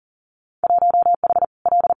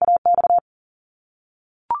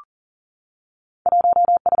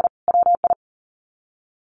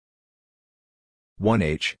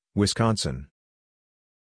 1H, Wisconsin.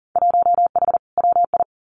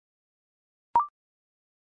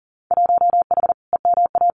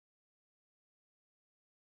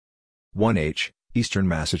 1H, Eastern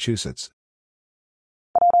Massachusetts.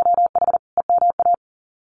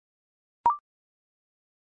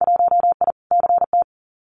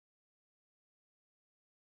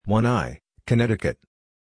 1I, Connecticut.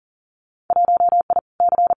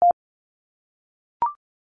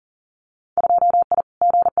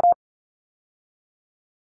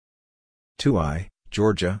 2I,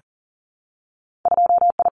 Georgia.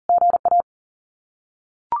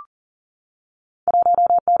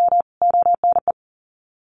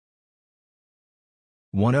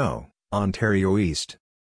 1O, Ontario East.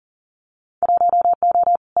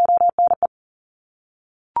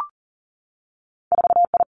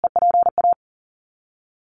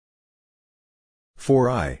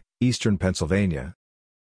 4I, Eastern Pennsylvania.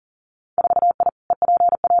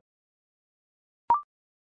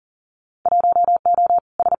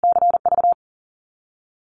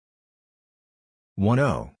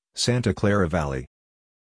 1O, Santa Clara Valley.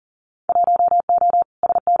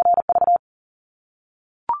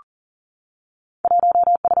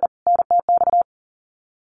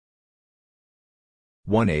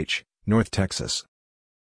 1H, North Texas.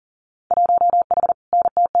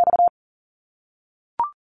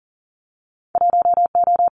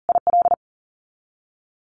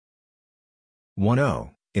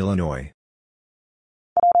 1O, Illinois.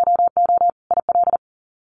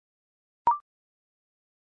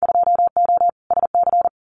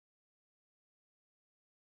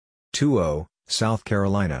 2O, South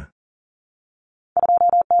Carolina.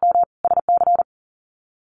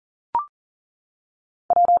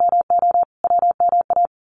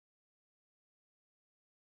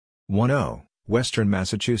 1O, Western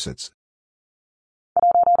Massachusetts.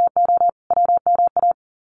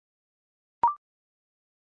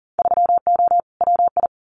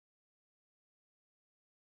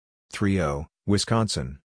 3O,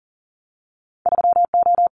 Wisconsin.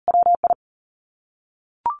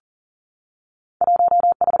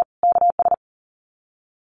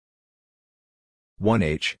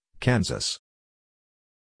 1H, Kansas.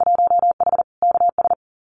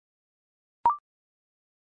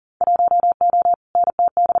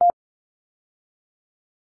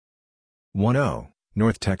 1O,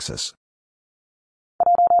 North Texas.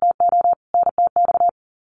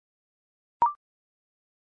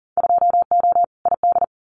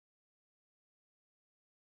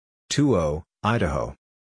 2O, Idaho.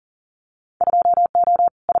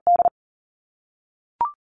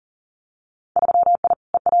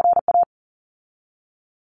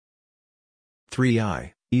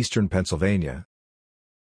 3I, Eastern Pennsylvania.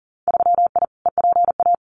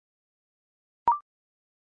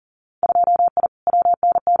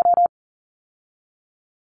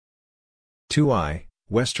 2I,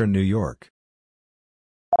 Western New York.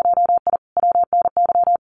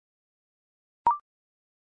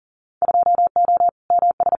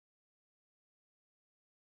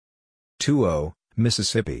 2O,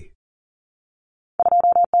 Mississippi.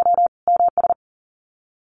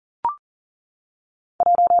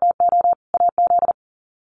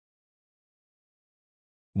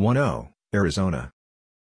 1O, Arizona.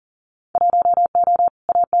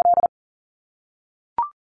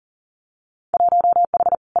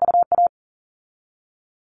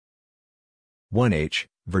 1H,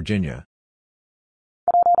 Virginia.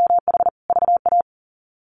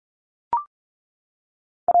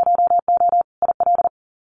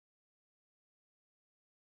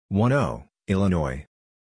 1O, Illinois.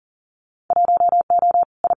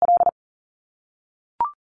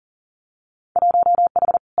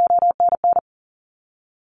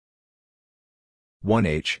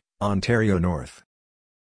 1H, Ontario North.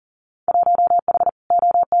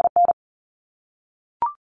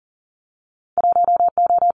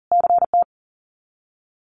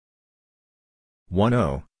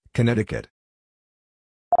 10, Connecticut.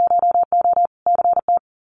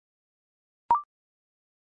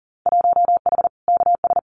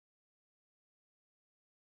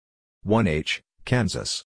 1H,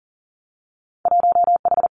 Kansas.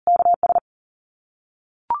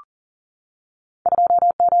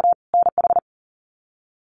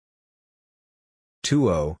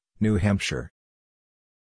 20, New Hampshire.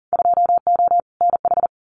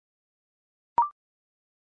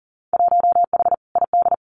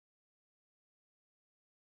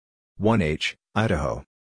 1H, Idaho.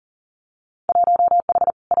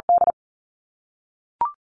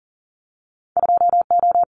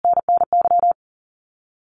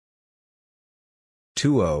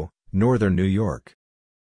 20, Northern New York.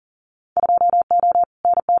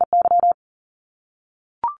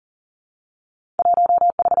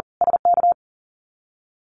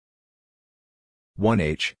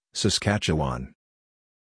 1H, Saskatchewan.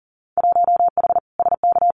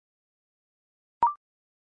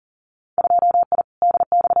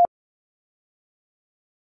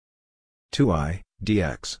 2I,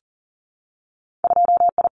 DX.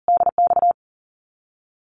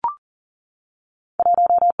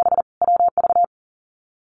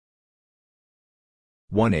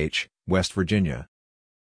 1H, West Virginia.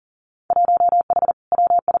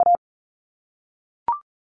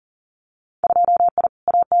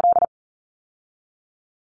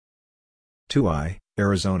 2I,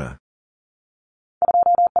 Arizona.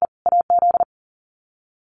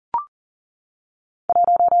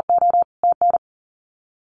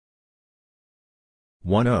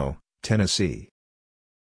 10, Tennessee.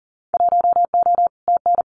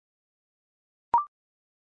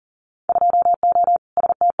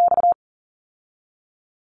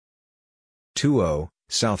 20,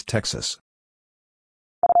 South Texas.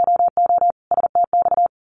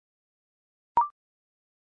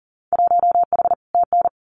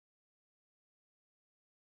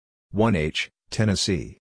 1H,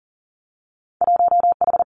 Tennessee.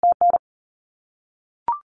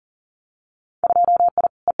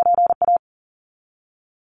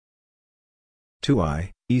 2I,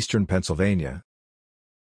 Eastern Pennsylvania.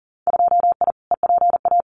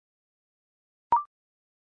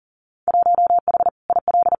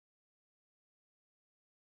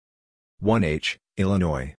 1H,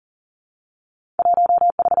 Illinois.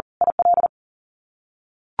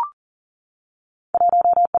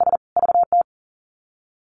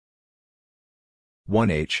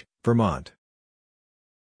 1H, Vermont.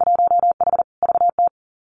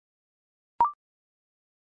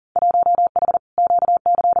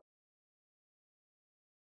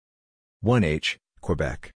 1H,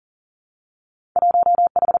 Quebec.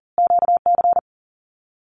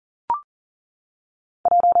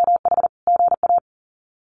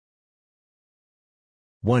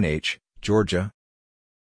 1H, Georgia.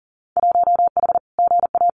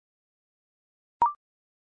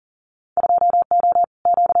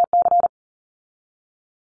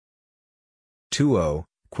 20,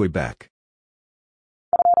 Quebec.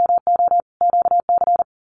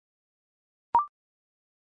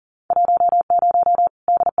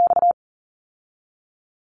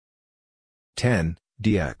 10,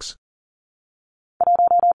 DX.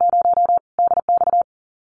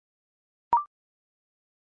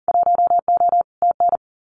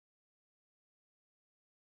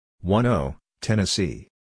 10, Tennessee.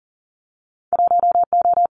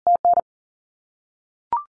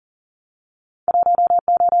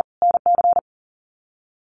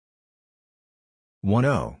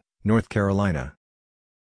 10, North Carolina.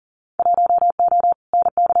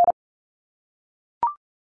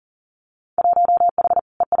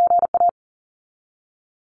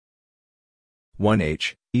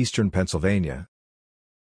 1H, Eastern Pennsylvania.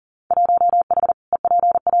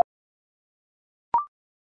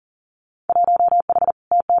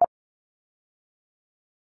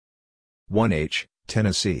 1H,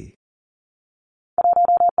 Tennessee.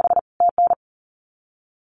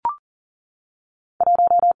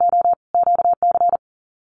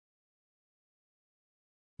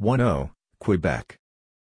 10, Quebec.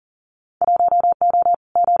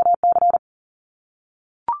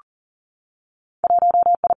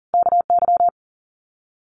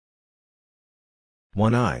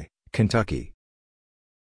 1I, Kentucky.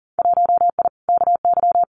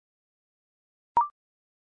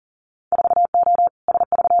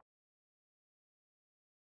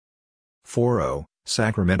 40,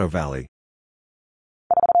 Sacramento Valley.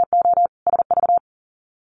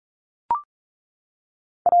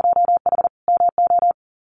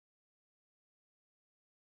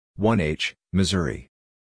 1H, Missouri.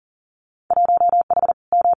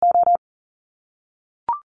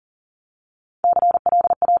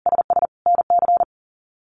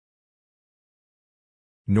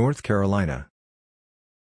 North Carolina.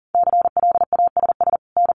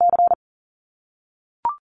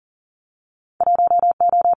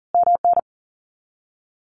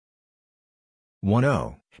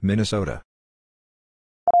 10, Minnesota.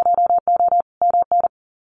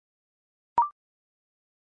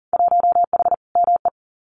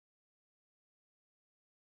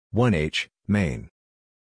 1H, Maine.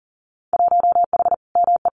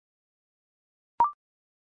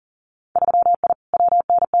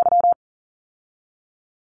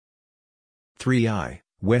 3I,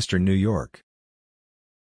 Western New York.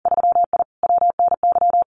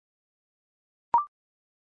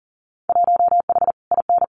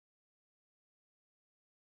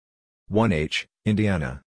 1H,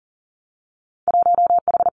 Indiana.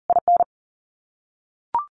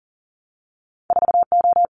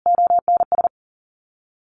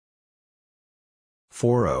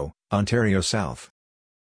 40, Ontario South.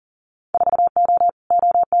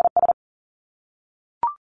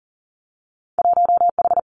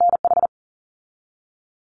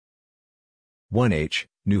 1H,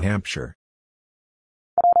 New Hampshire.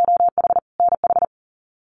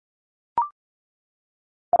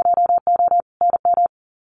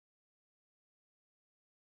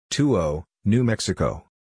 20, New Mexico.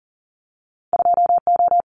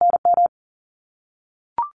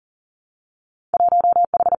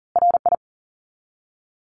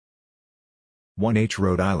 1H,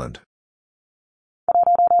 Rhode Island.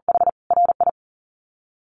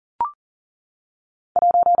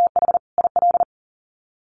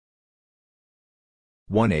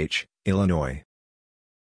 1H, Illinois.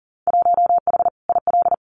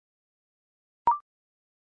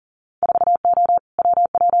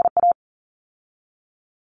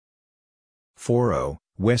 40,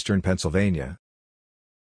 Western Pennsylvania.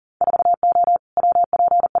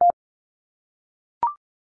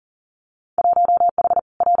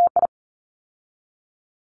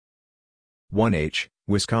 1H,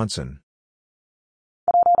 Wisconsin.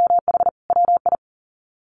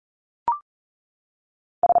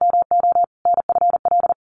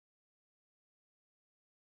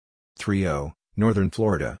 30, Northern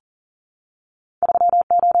Florida.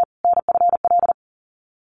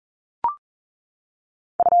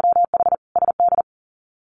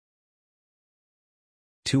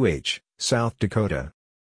 2H, South Dakota.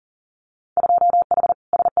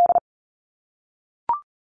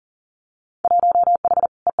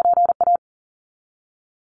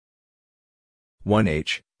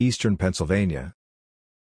 1H, Eastern Pennsylvania.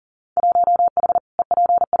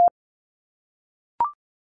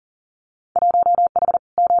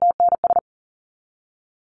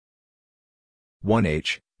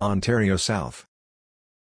 1H, Ontario South.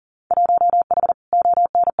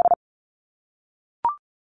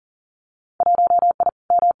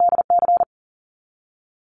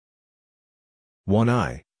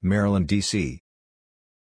 1I, Maryland, D.C.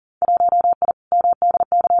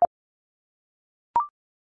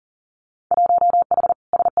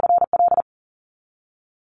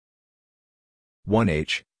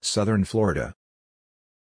 1H, Southern Florida.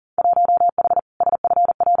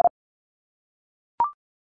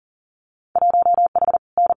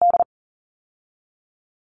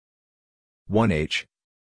 1H,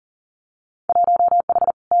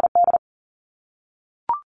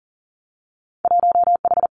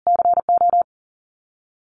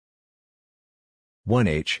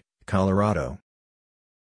 1H, Colorado.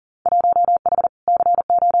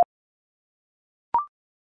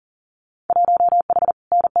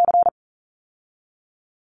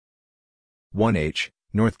 1H,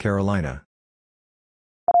 North Carolina.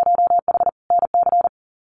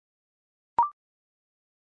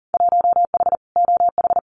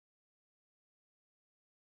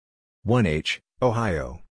 1H,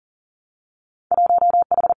 Ohio.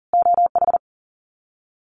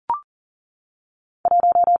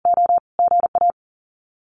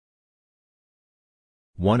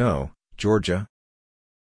 10, Georgia.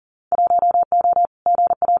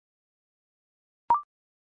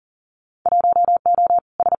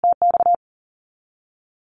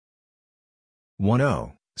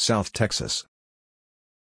 10, South Texas.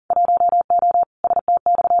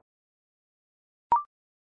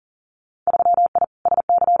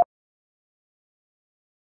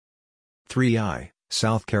 3I,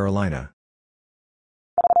 South Carolina.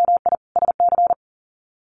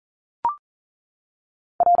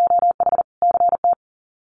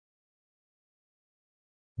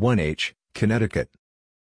 1H, Connecticut.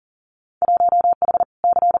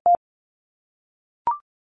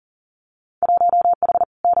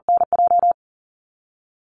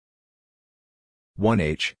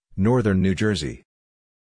 1H, Northern New Jersey.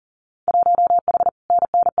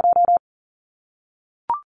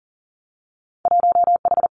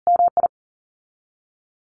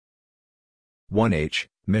 1H,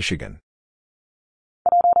 Michigan.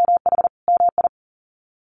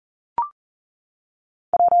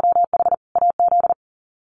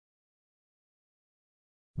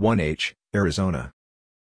 1H, Arizona.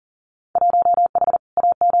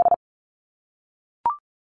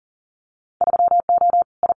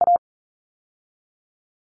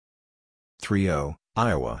 30,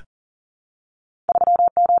 Iowa.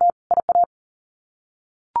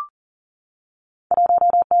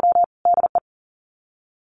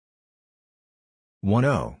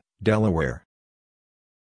 10, Delaware.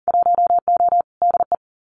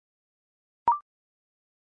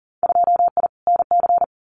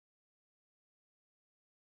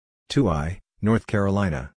 2I, North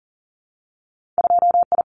Carolina.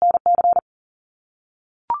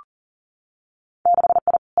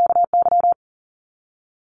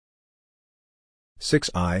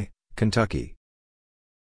 6I, Kentucky.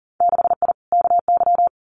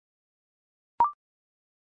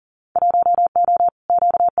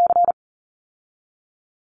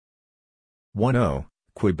 10,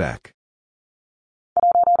 Quebec.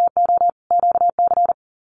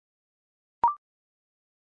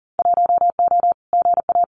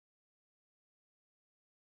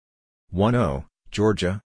 10,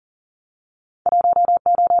 Georgia.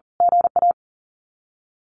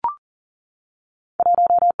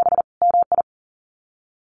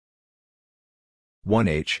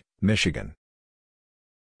 1H, Michigan.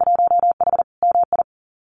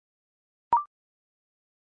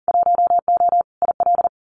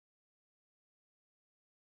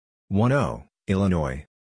 10, Illinois.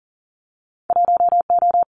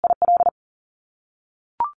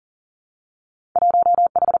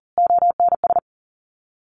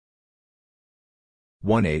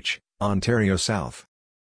 1H, Ontario South.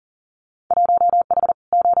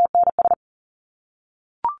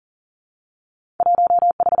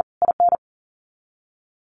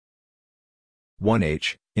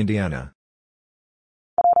 1H, Indiana.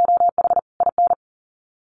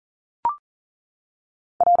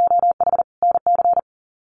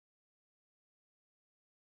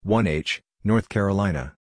 1H, North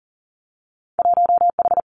Carolina.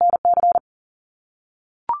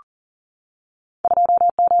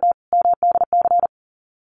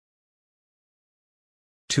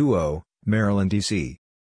 20, Maryland, D.C.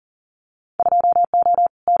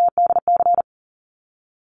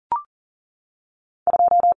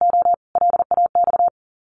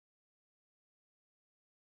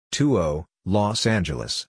 20, Los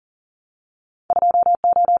Angeles.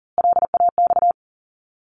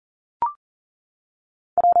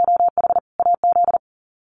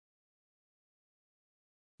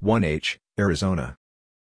 1H, Arizona.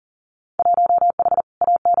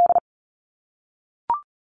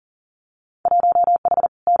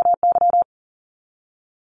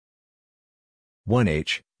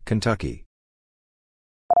 1H, Kentucky.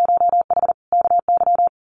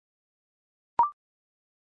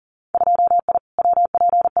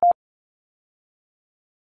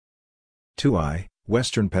 2I,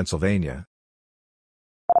 Western Pennsylvania.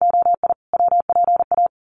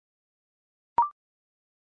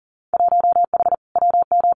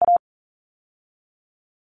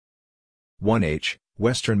 1H,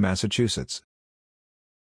 Western Massachusetts.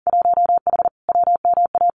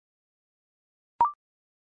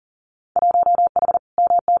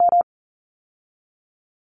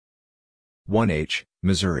 1H,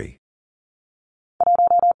 Missouri.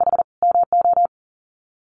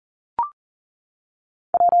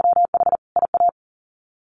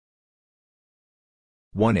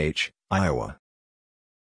 1H, Iowa.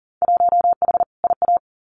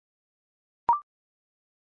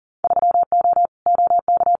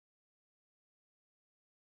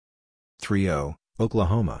 30,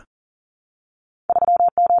 Oklahoma.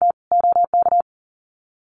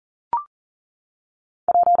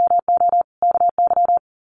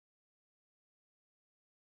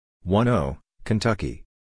 10, Kentucky.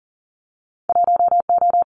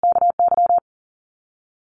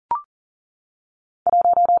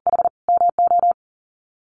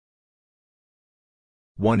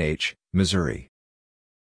 1H, Missouri.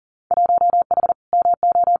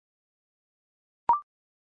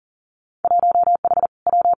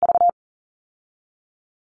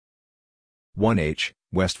 1H,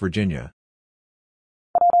 West Virginia.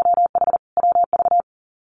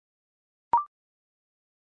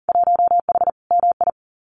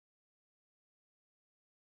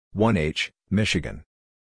 1H, Michigan.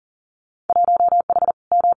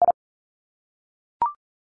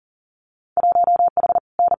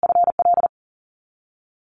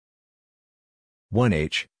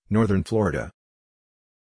 1H, Northern Florida.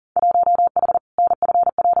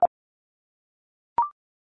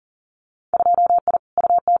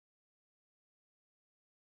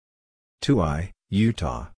 2I,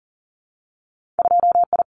 Utah.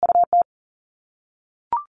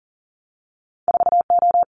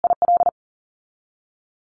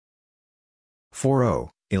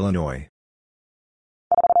 40, Illinois.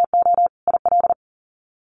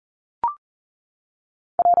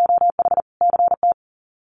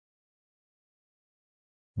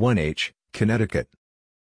 1H, Connecticut.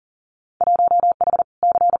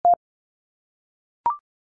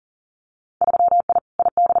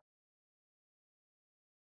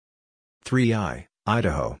 3I,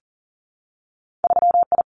 Idaho.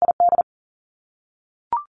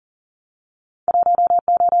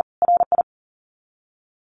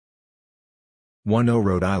 10,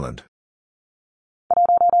 Rhode Island.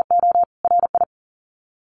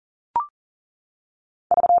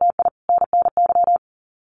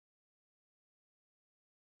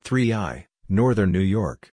 3I, Northern New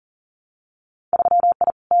York.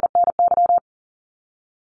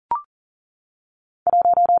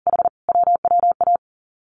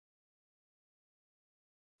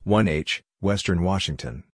 1H, Western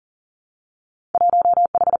Washington.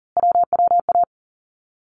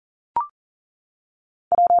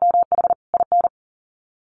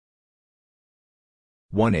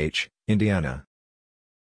 1H, Indiana.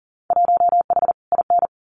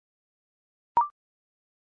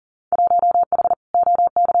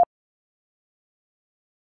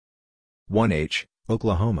 1H,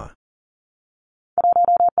 Oklahoma.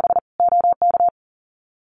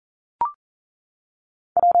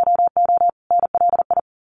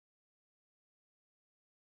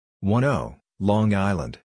 10, Long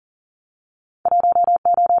Island.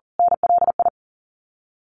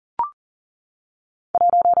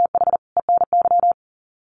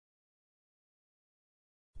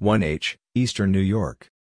 1H, Eastern New York.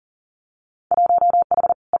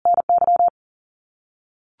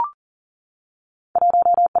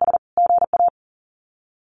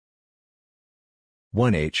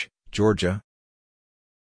 1H, Georgia.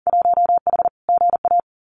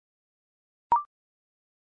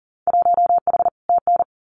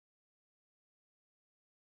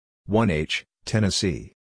 1H,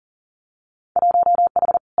 Tennessee.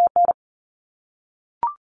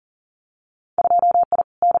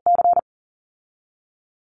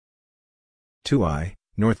 2I,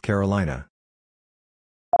 North Carolina.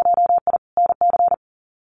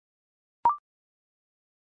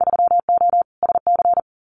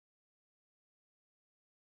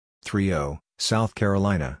 30, South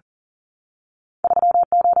Carolina.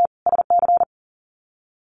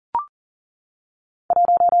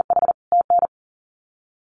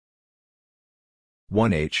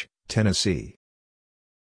 1H, Tennessee.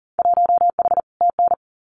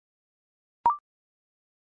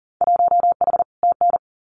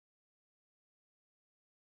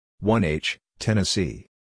 1H, Tennessee.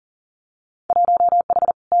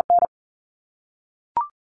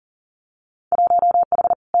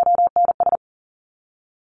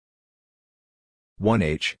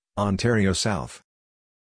 1H, Ontario South.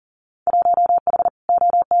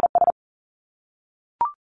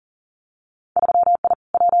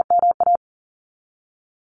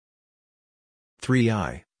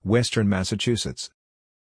 3I, Western Massachusetts.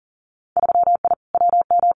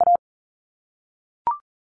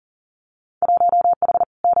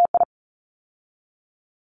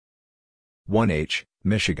 1H,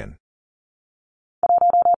 Michigan.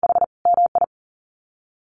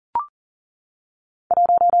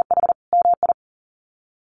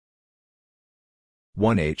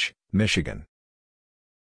 1H, Michigan.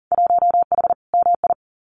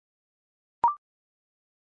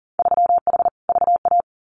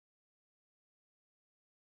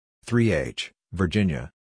 3H, Virginia.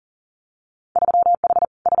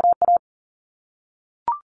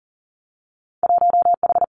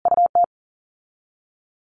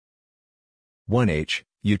 1H,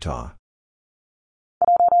 Utah.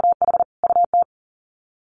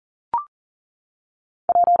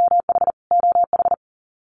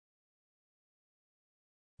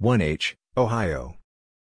 1H, Ohio.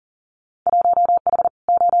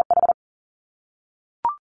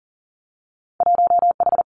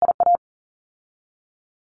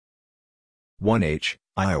 1H,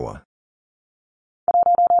 Iowa.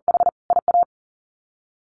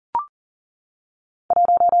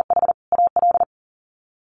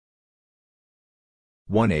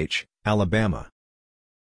 1H, Alabama.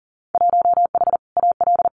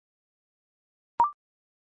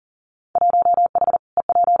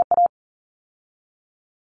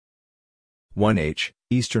 1H,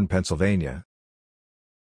 Eastern Pennsylvania.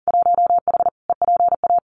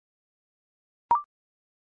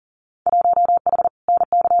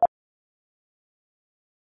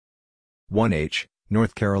 1H,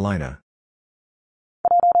 North Carolina.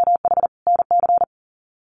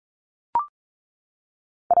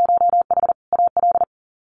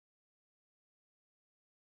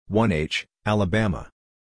 1H, Alabama.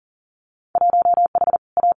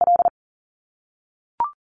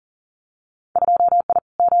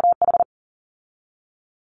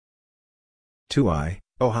 2I,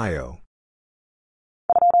 Ohio.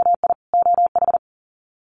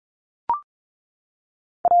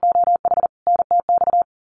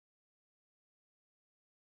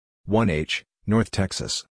 1H, North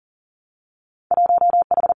Texas.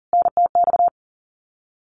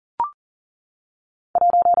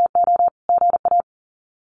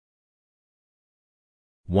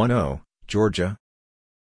 10, Georgia.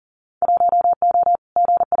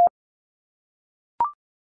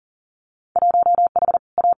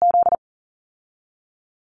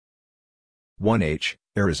 1H,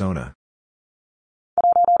 Arizona.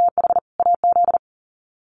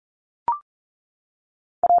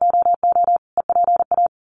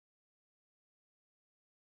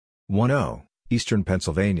 10, Eastern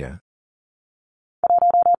Pennsylvania.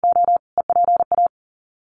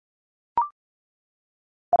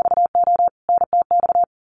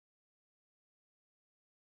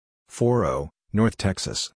 40, North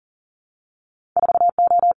Texas.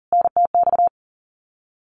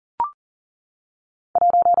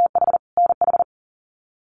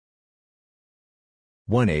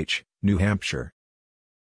 1H, New Hampshire.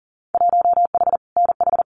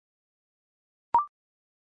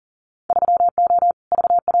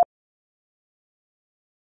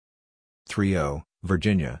 30,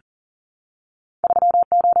 Virginia.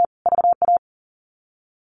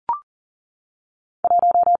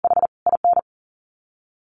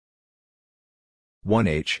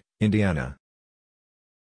 1H, Indiana.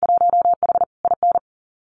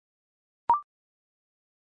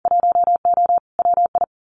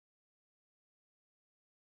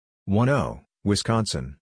 10,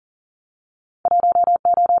 Wisconsin.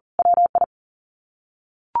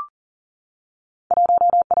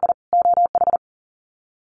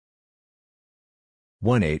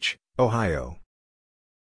 1H, Ohio.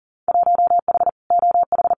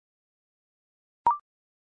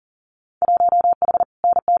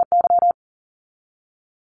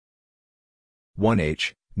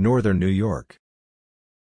 1H, Northern New York.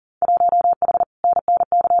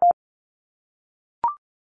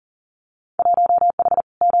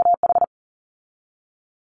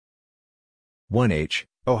 1H,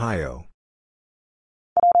 Ohio.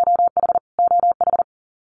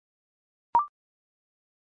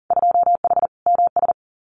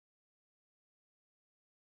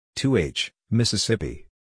 2H, Mississippi.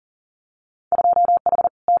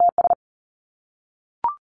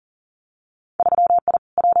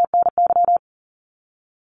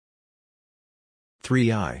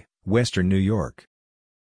 3I, Western New York.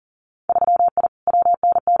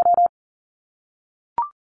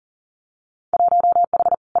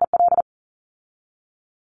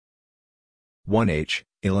 1H,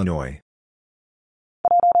 Illinois.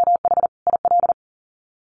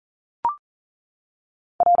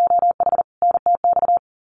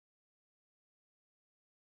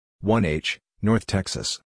 1H, North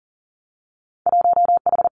Texas.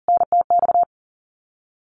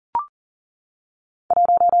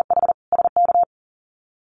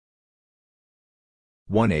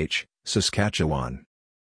 1H, Saskatchewan.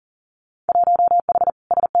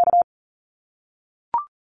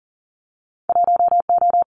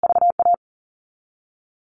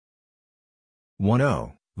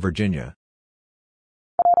 10, Virginia.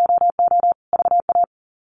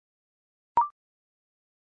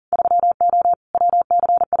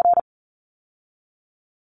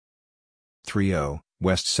 30,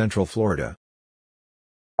 West Central Florida.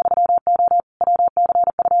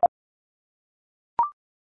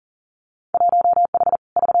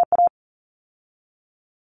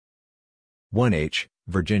 1H,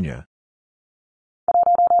 Virginia.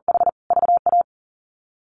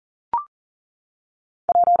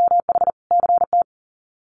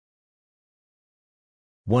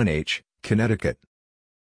 1H, Connecticut.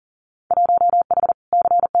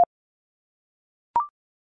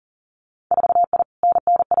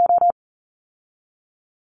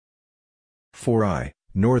 4I,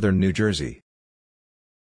 Northern New Jersey.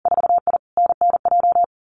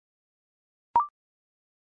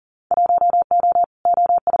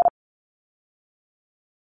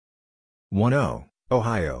 10,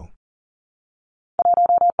 Ohio.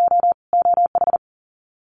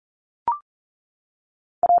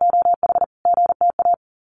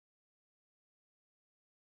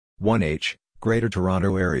 1H, Greater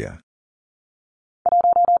Toronto Area.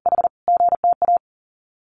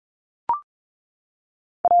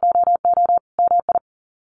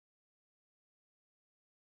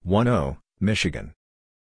 10, Michigan.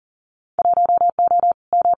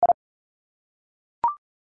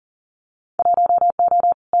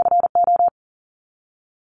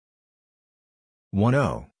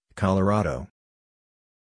 10, Colorado.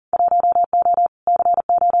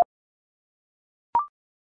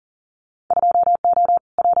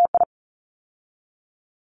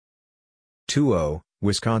 20,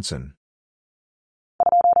 Wisconsin.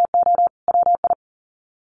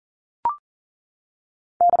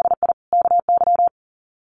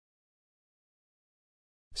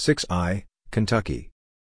 6I, Kentucky.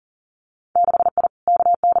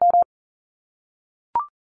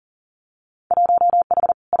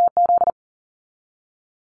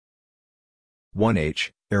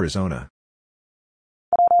 1H, Arizona.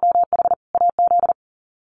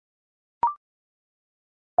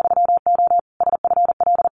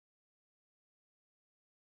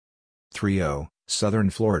 30, Southern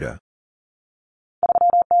Florida.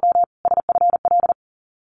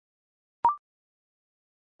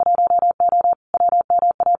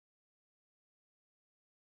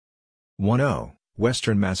 10,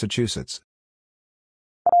 Western Massachusetts.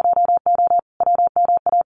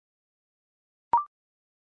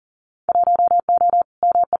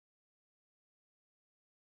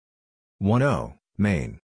 10,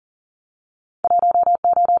 Maine.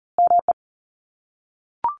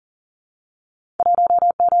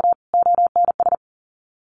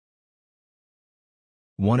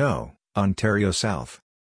 10, Ontario South.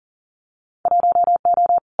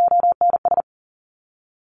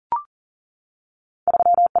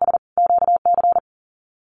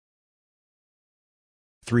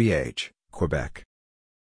 3H, Quebec.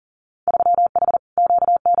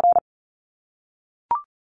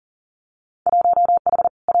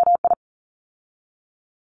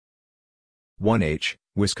 1H,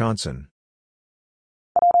 Wisconsin.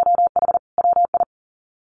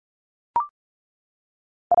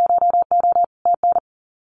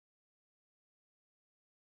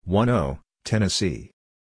 10, Tennessee.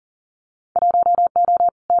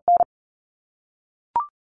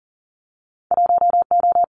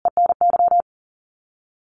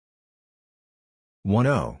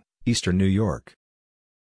 10, Eastern New York.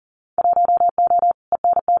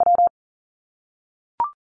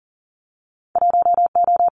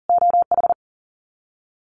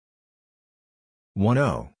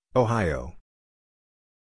 10, Ohio.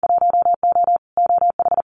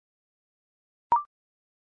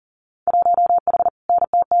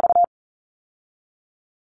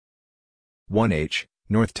 1H,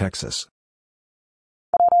 North Texas.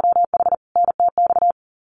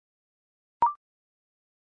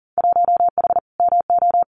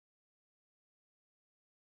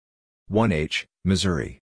 1H,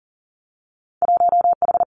 Missouri.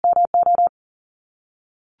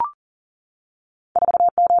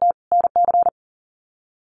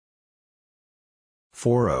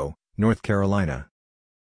 40, North Carolina.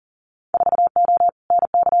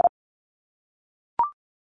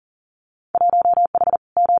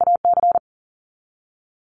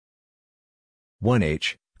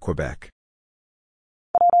 1H, Quebec.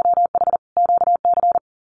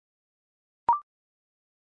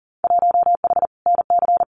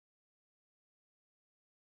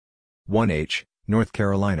 1H, North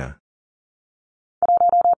Carolina.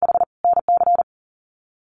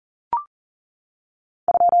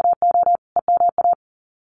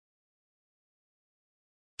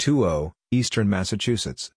 20, Eastern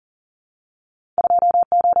Massachusetts.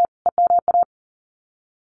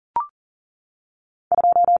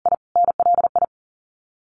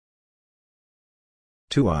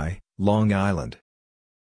 2I, Long Island.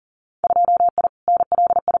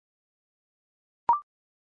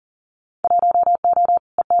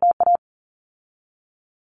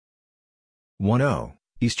 10,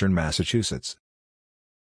 Eastern Massachusetts.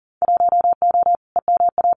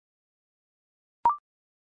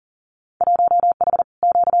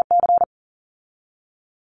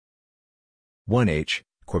 1H,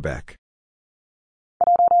 Quebec.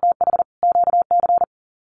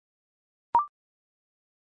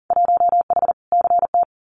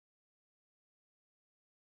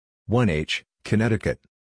 1H, Connecticut.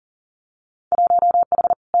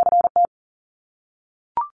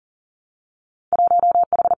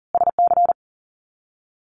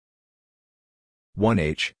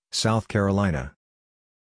 1H, South Carolina.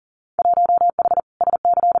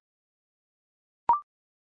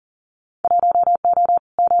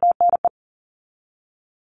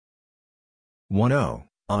 10,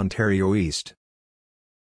 Ontario East.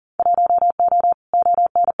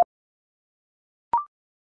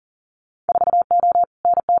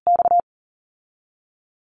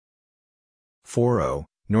 40,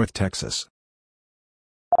 North Texas.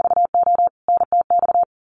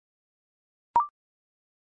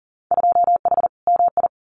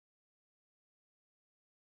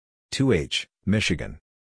 2H, Michigan.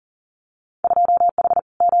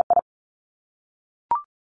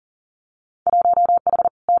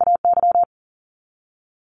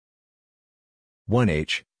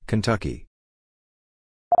 1H, Kentucky.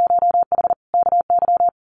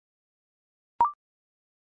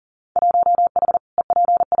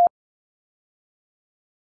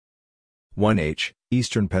 1H,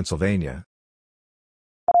 Eastern Pennsylvania.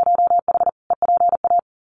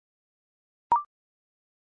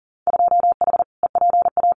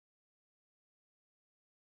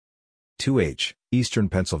 2H, Eastern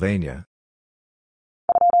Pennsylvania.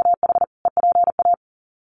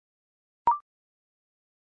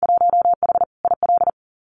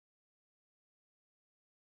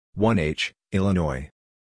 1H, Illinois.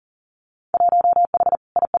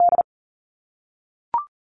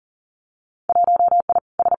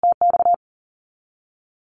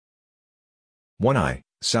 1I,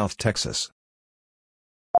 South Texas.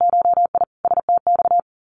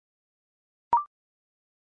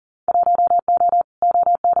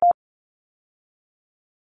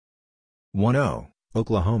 1O,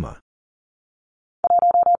 Oklahoma.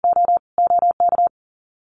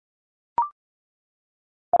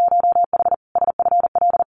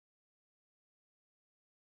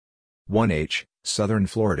 1H, Southern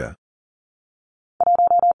Florida.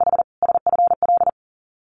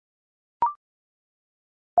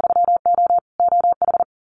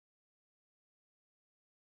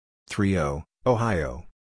 3O, Ohio.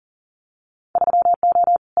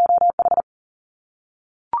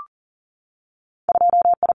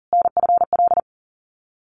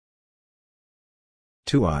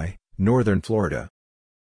 2I, Northern Florida.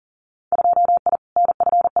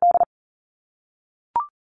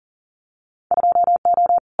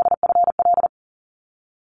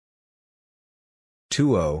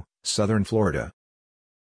 2O, Southern Florida.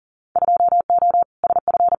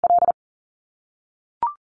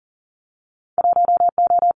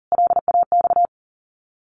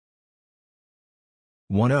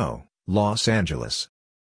 1O, Los Angeles.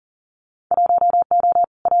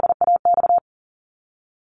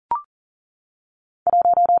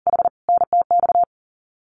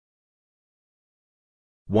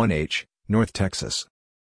 1H, North Texas.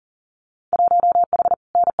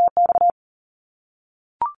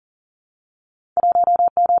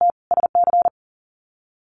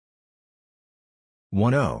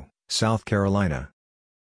 1O, South Carolina.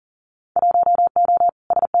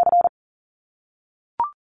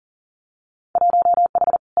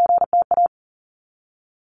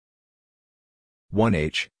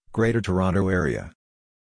 1H, Greater Toronto Area.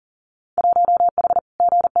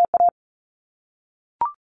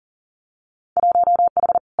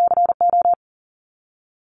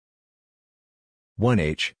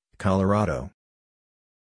 1H, Colorado.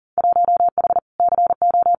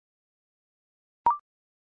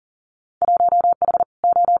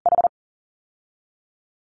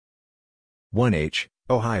 1H,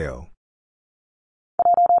 Ohio.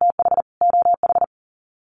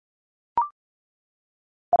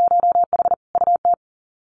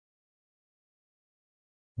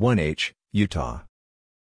 1H, Utah.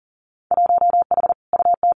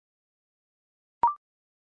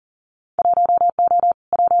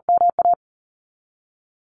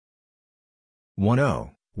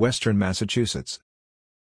 1O, Western Massachusetts.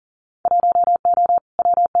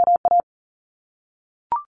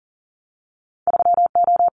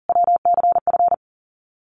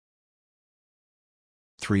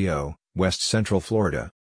 3O, West Central Florida.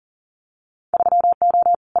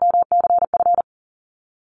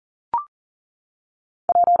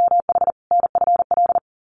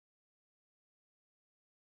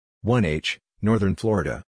 1H, Northern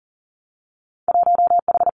Florida.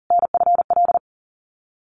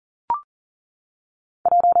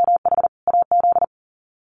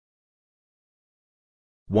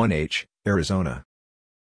 1H, Arizona.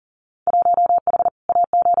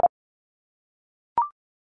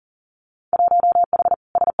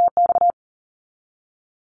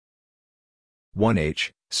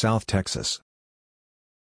 1H, South Texas.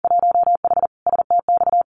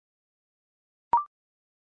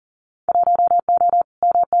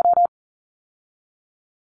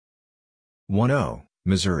 1O,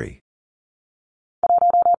 Missouri.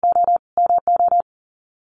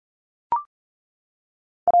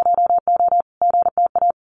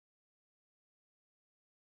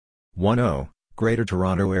 1O, Greater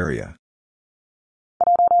Toronto Area.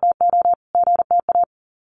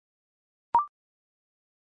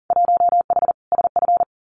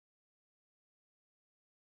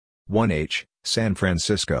 1H, San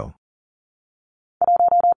Francisco.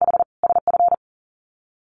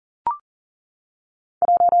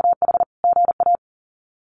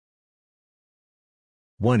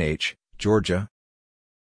 1H, Georgia.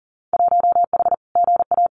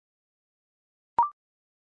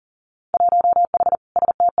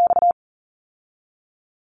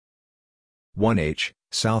 1H,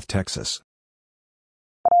 South Texas.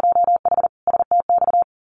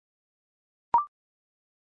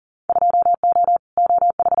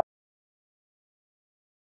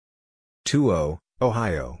 2O,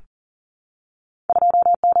 Ohio.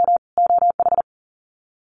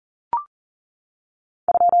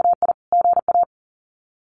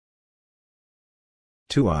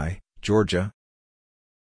 2I, Georgia.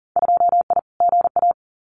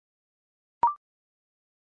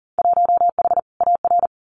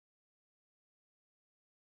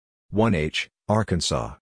 1H,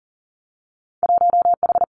 Arkansas.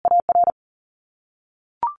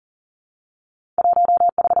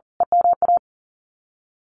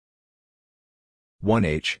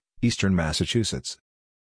 1H, Eastern Massachusetts.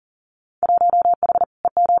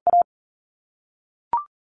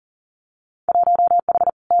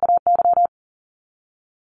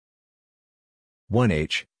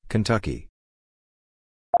 1H, Kentucky.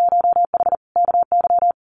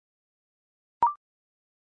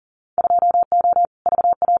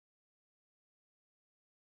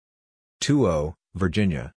 2O,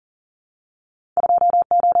 Virginia.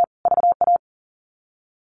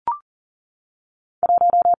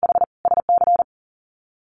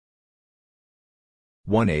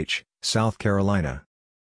 1H, South Carolina.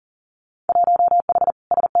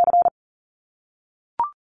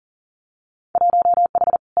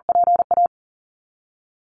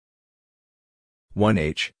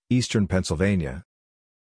 1H, Eastern Pennsylvania.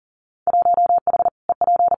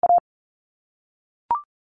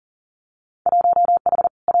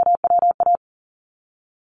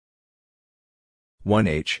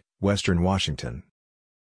 1H, Western Washington.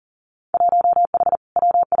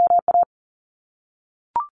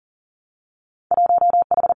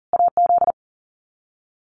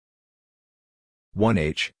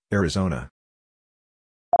 1H, Arizona.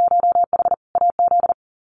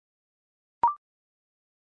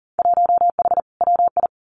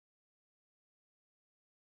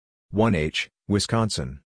 1H,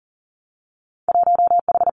 Wisconsin.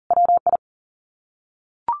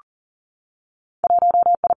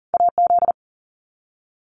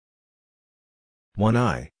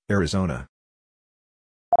 1I, Arizona.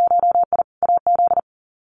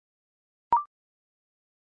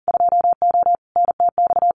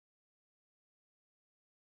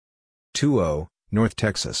 2O, North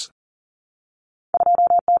Texas.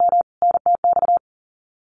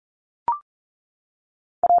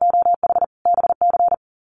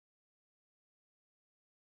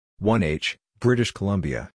 1H, British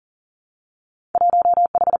Columbia.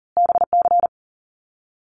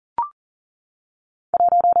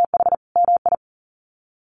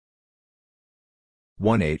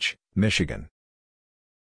 1H, Michigan.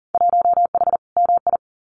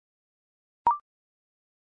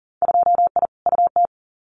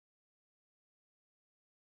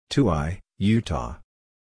 2I, Utah.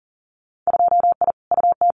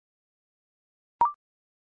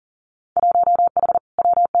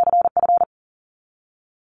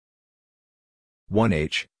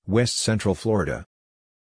 1H, West Central Florida.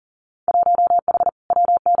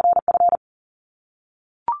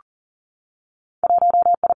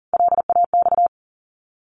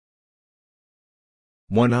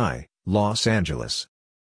 1I, Los Angeles.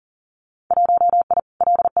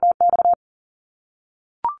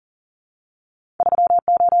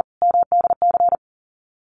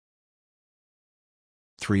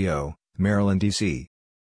 3O, Maryland, D.C.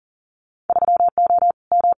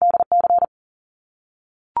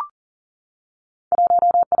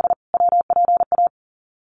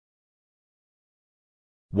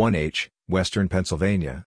 1H, Western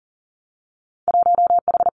Pennsylvania.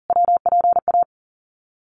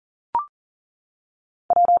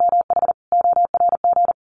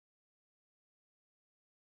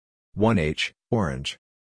 1H, Orange.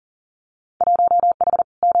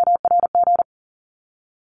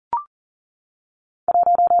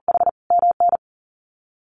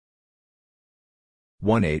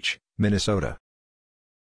 1H, Minnesota.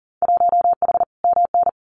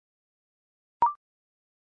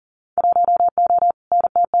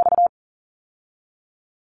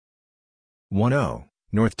 1O,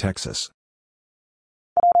 North Texas.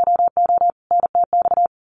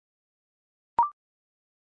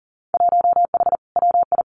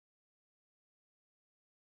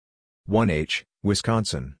 1H,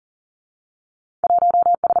 Wisconsin.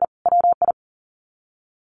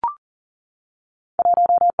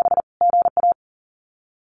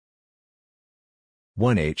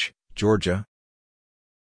 1H, Georgia.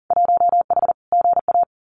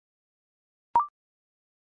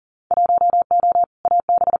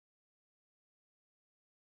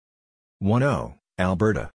 10,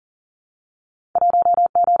 Alberta.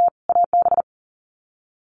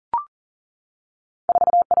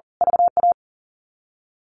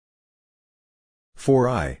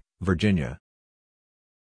 4I, Virginia.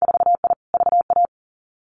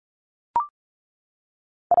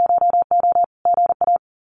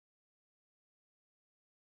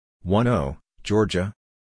 10, Georgia.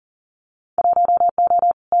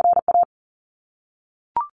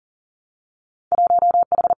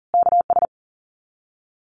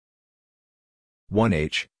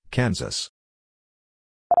 1H, Kansas.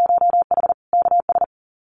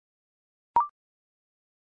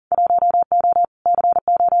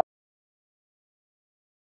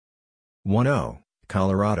 10,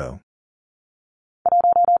 Colorado.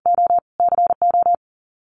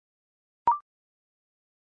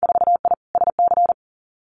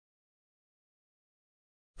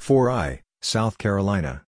 4I, South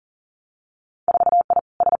Carolina.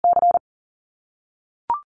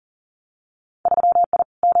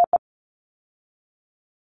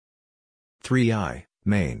 3I,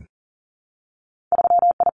 Maine.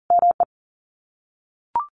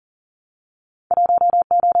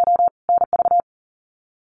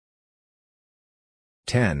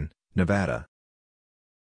 10, Nevada.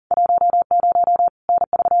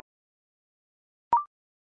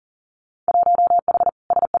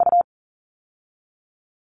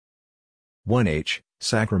 1H,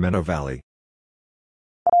 Sacramento Valley.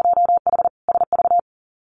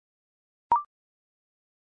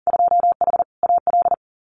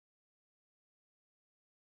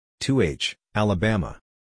 2H, Alabama.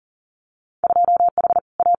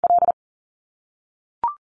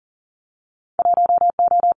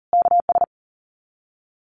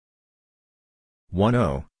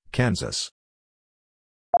 10, Kansas.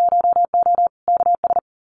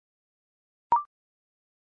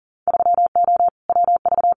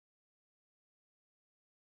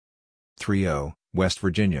 30, West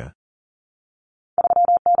Virginia.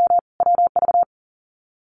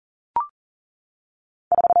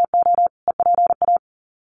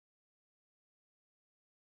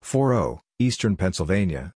 40, Eastern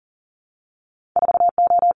Pennsylvania.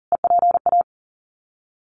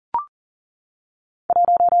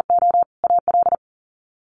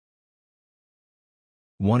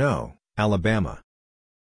 10, Alabama.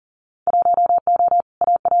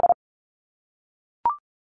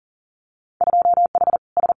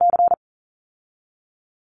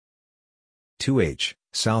 2H,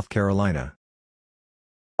 South Carolina.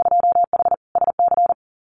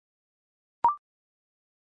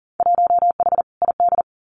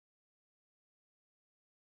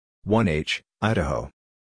 1H, Idaho.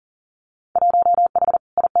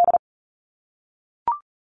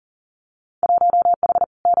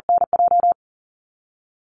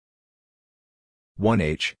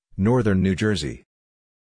 1H, Northern New Jersey.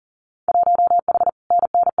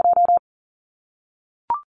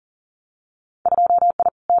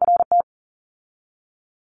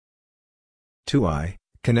 2I,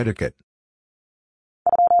 Connecticut.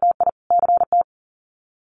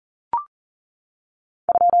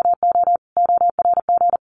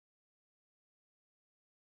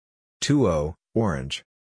 20, Orange.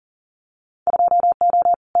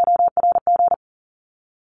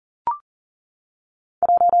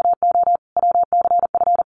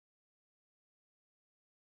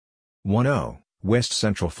 10, West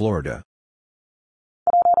Central Florida.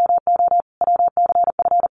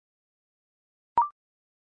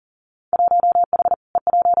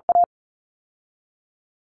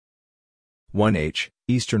 1H,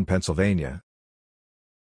 Eastern Pennsylvania.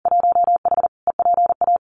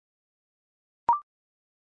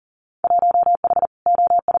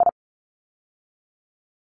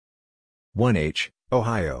 1H,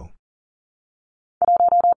 Ohio.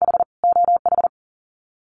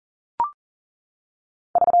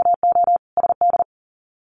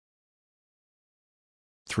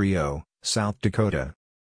 30, South Dakota.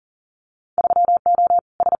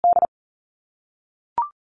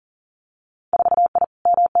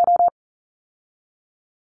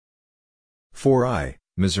 4I,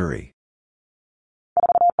 Missouri.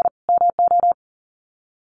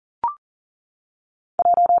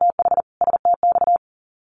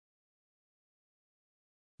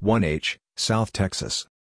 1H, South Texas.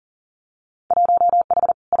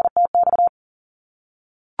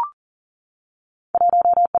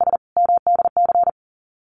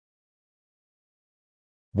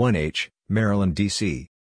 1H, Maryland, D.C.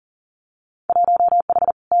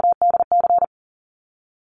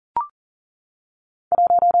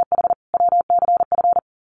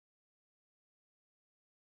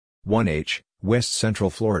 1H, West Central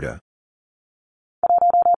Florida.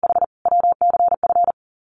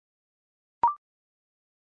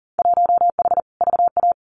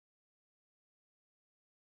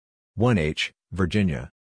 1H,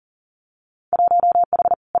 Virginia.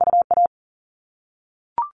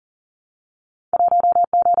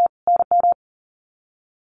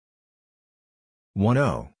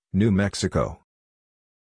 10, New Mexico.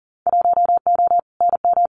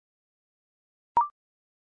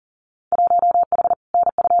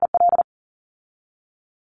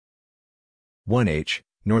 1H,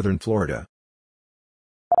 Northern Florida.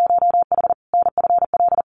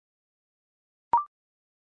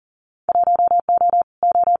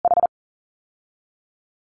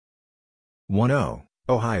 10,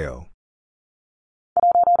 Ohio.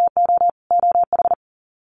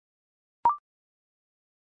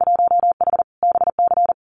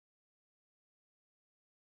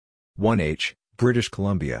 1H, British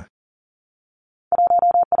Columbia.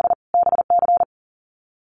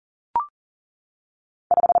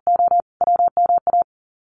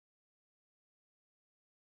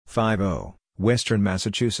 50, Western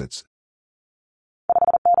Massachusetts.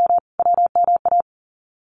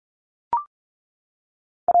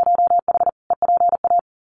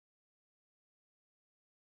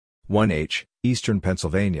 1H, Eastern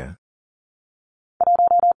Pennsylvania.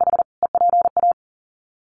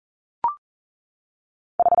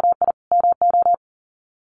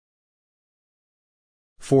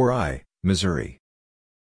 4I, Missouri.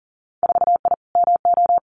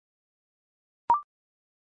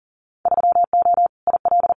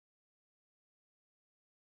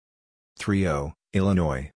 30,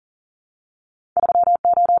 Illinois.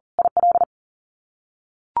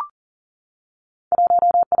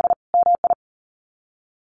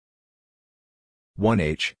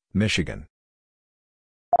 1H, Michigan.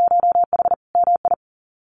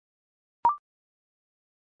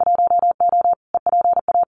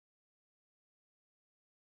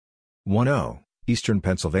 10, Eastern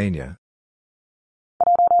Pennsylvania.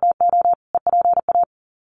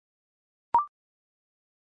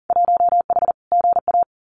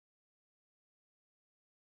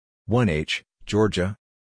 1H, Georgia.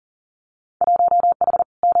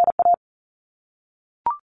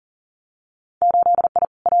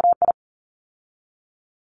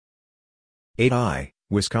 8I,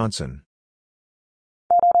 Wisconsin.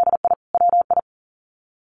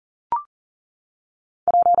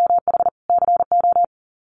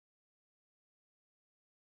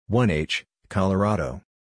 1H, Colorado.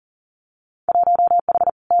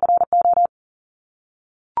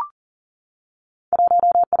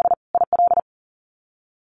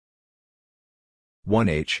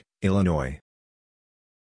 1H, Illinois.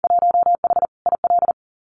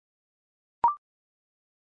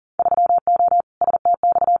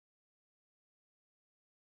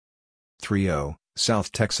 30,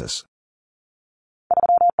 South Texas.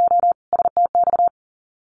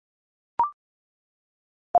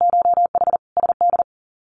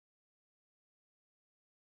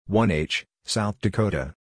 1H, South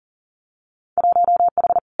Dakota.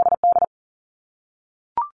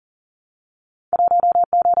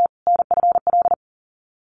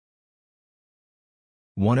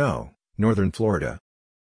 10, Northern Florida.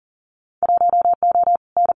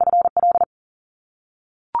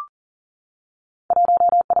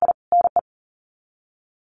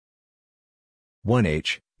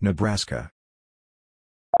 1H, Nebraska.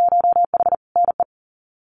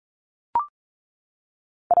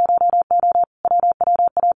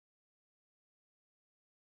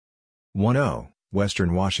 10,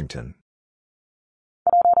 Western Washington.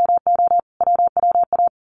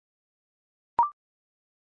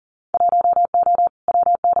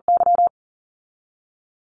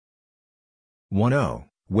 10,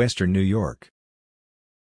 Western New York.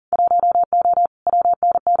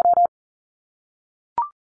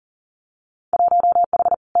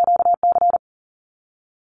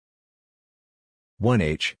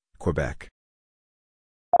 1H, Quebec.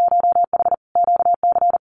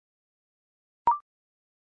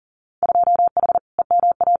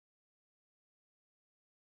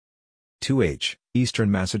 2H,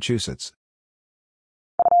 Eastern Massachusetts.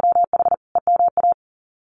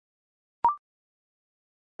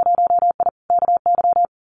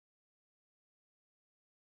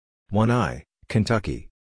 1I, Kentucky.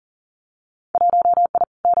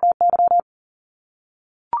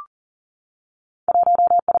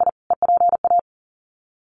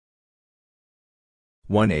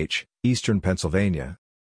 1H, Eastern Pennsylvania.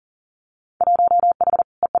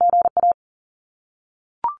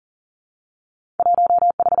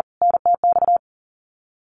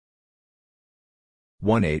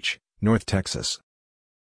 1H, North Texas.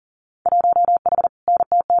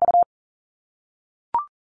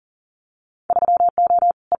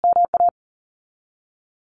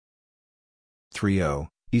 30,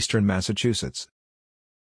 Eastern Massachusetts.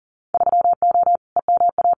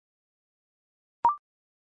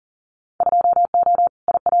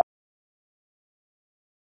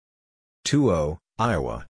 20,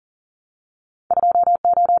 Iowa.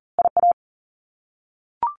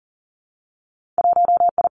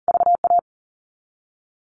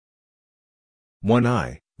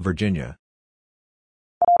 1I, Virginia.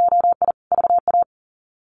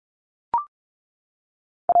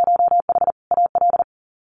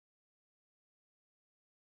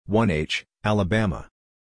 1H, Alabama.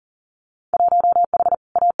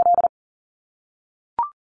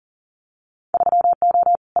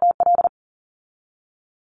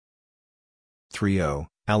 30,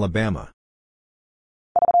 Alabama.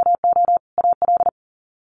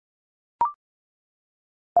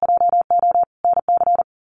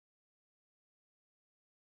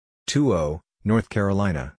 20, North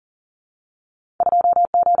Carolina.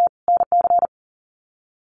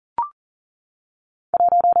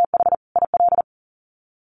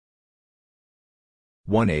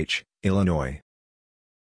 1H, Illinois.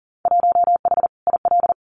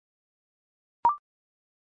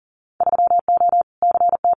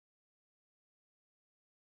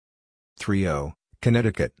 30,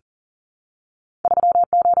 Connecticut.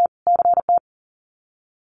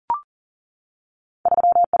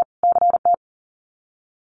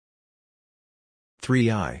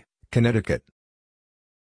 3I, Connecticut.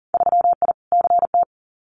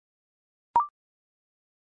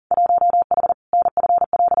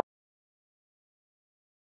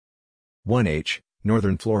 1H,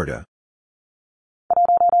 Northern Florida.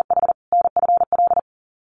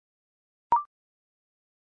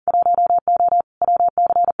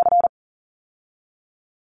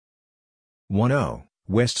 10,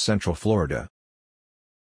 West Central Florida.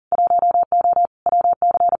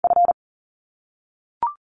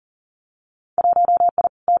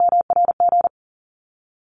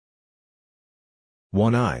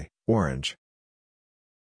 1I, Orange.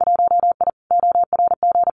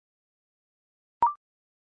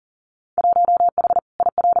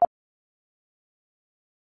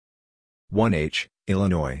 1H,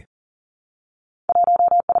 Illinois.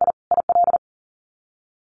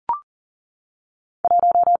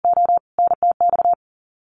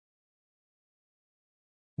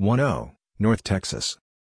 10, North Texas.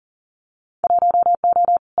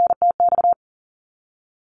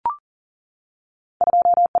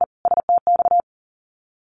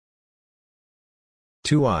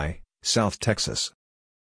 2I, South Texas.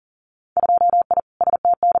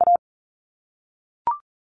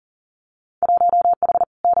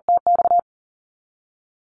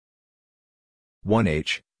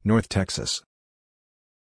 1H, North Texas.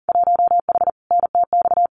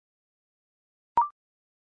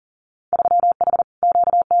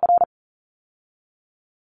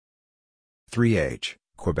 3H,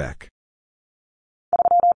 Quebec.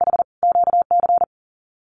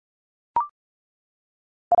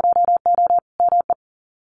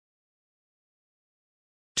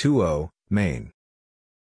 20, Maine.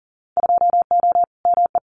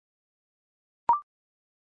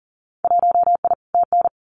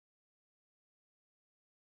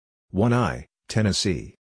 1I,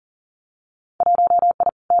 Tennessee.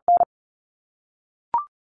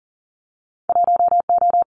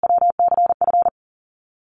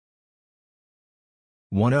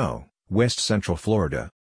 10, West Central Florida.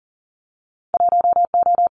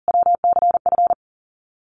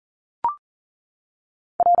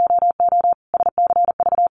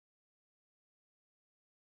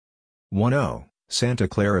 10, Santa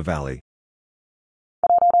Clara Valley.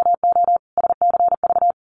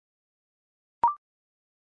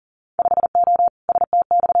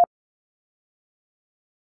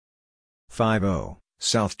 50,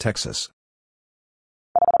 South Texas.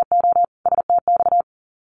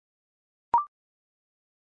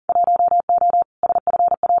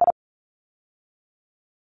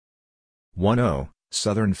 10,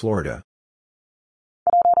 Southern Florida.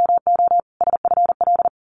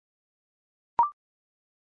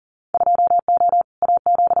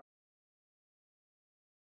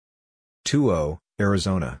 20,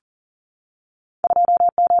 Arizona.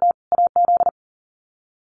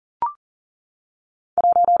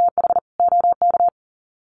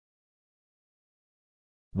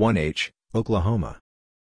 1H, Oklahoma.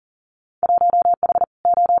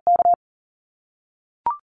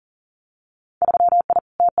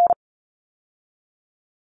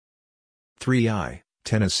 3I,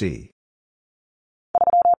 Tennessee.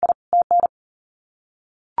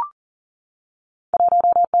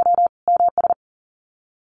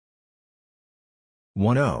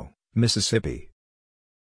 10, Mississippi.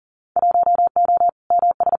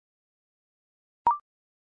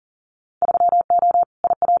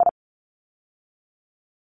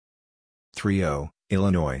 30,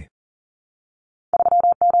 Illinois.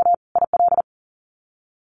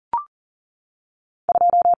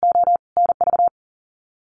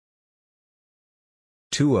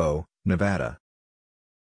 20, Nevada.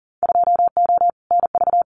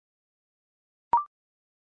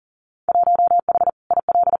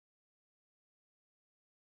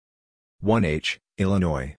 1H,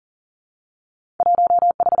 Illinois.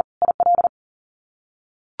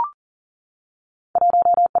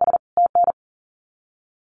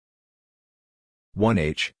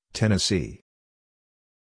 1H, Tennessee.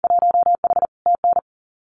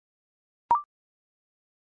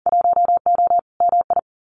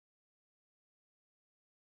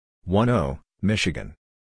 10, Michigan.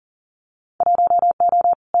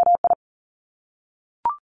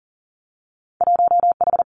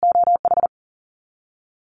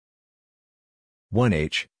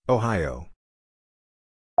 1H, Ohio.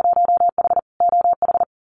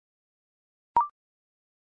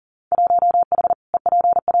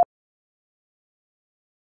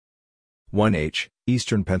 1H,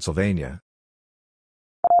 Eastern Pennsylvania.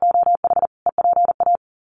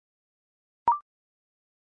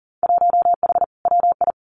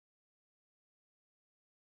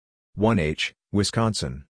 1H,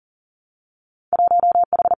 Wisconsin.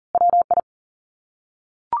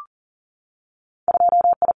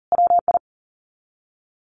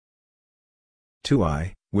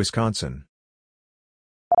 2I, Wisconsin.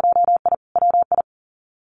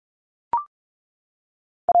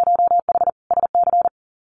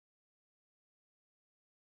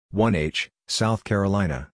 1H, South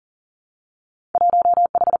Carolina.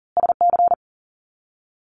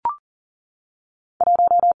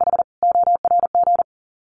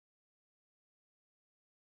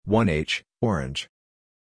 1H, Orange.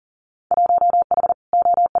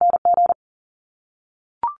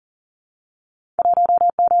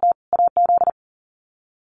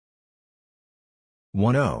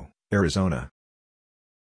 10, Arizona.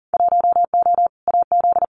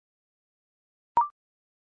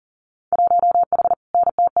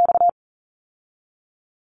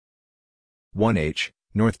 1H,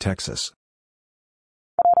 North Texas.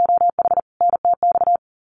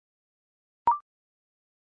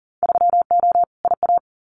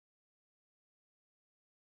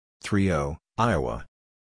 30, Iowa.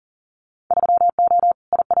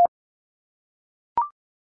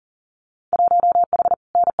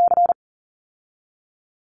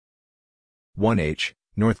 1H,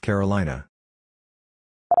 North Carolina.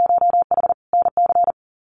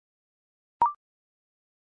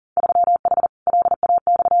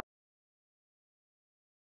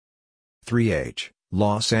 3H,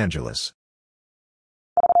 Los Angeles.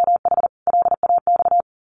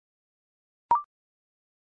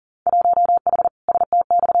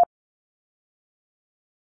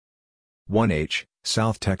 1H,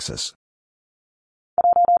 South Texas.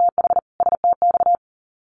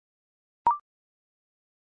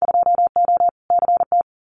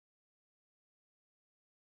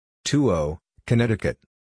 20, Connecticut.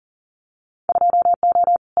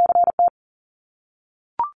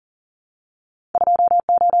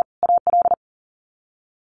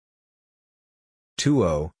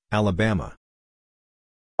 20, Alabama.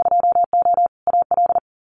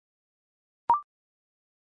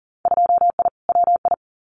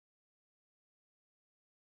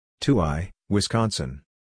 2I, Wisconsin.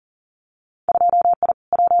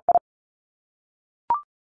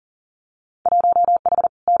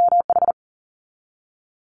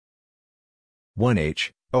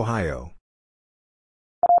 1H, Ohio.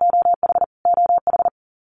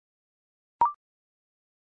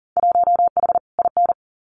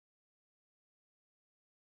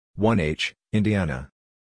 1H, Indiana.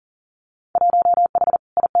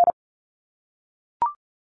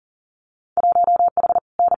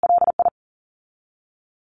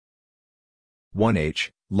 1H,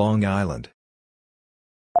 Long Island.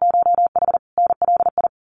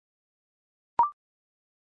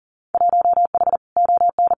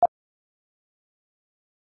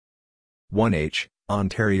 1H,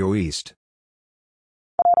 Ontario East.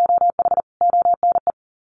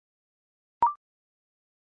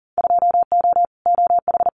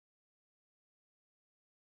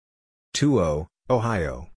 20,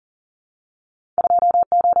 Ohio.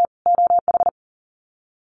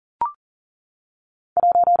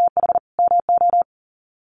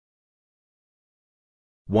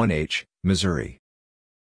 1H, Missouri.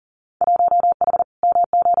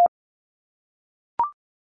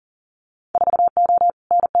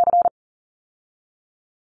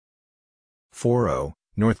 40,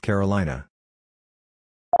 North Carolina.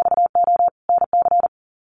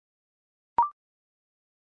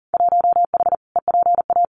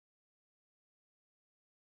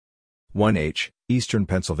 1H, Eastern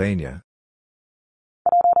Pennsylvania.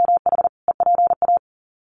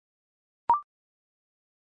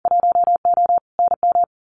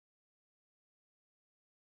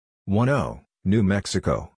 10, New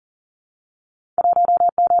Mexico.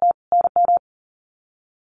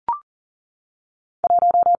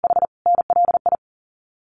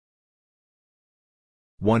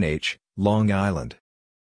 1H, Long Island.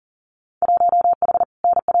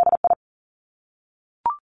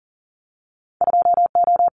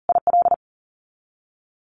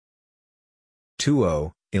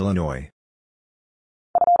 20, Illinois.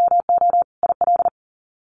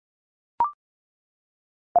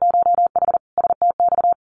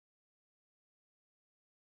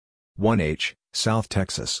 1H, South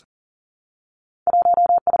Texas.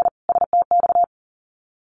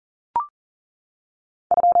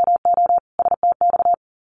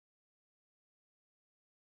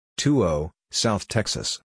 20, South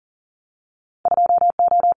Texas.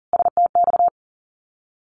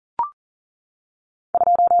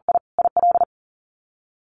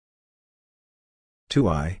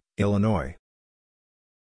 2I, Illinois.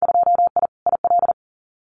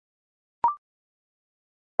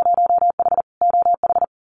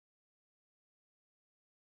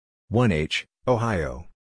 1H, Ohio.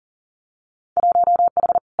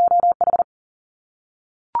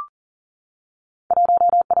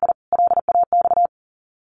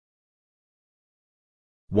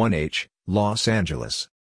 1H, Los Angeles.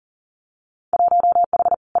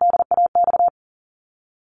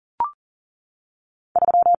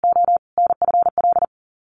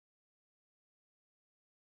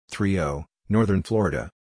 30, Northern Florida.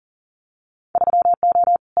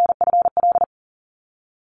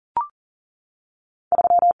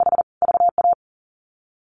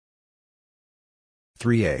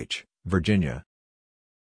 3H, Virginia.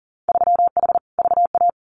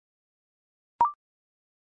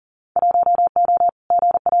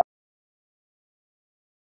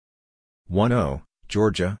 10,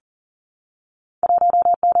 Georgia.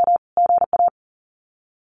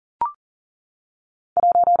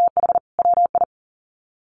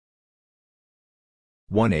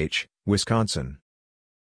 1H, Wisconsin.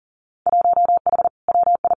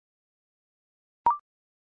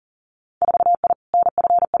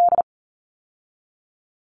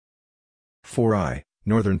 4I,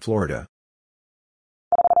 Northern Florida.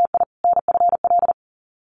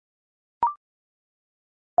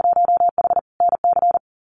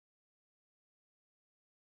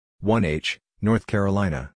 1H, North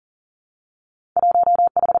Carolina.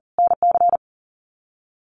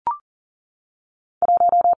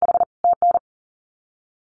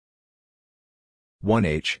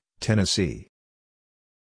 1H, Tennessee.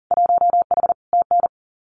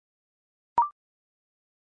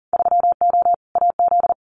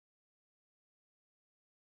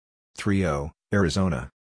 30, Arizona.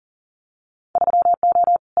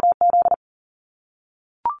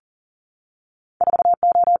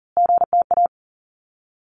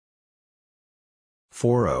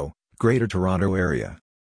 40, Greater Toronto Area.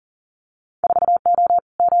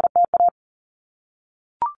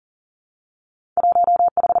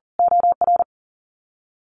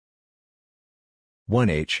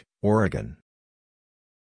 1H, Oregon.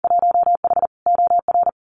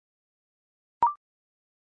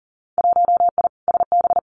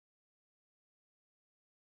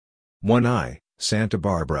 1I, Santa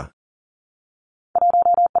Barbara.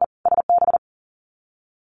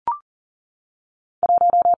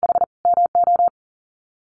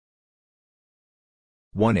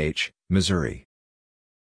 1H, Missouri.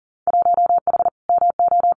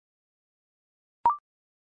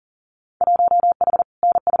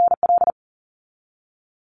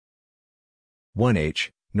 1H,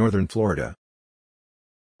 Northern Florida.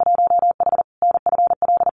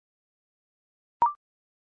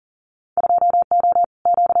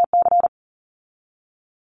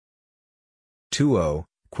 20,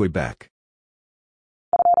 Quebec.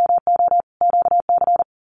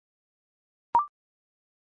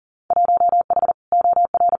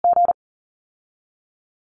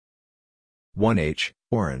 1H,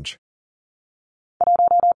 Orange.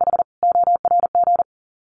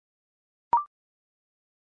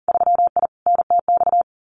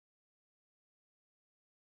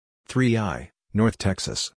 3I, North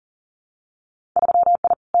Texas.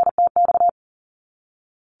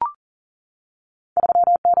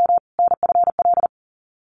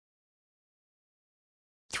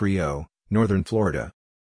 30, Northern Florida.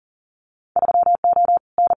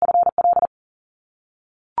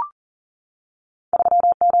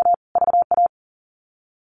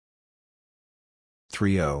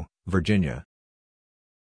 30, Virginia.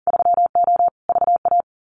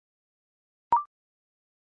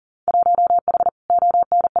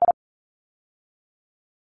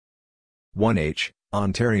 1H,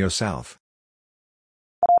 Ontario South.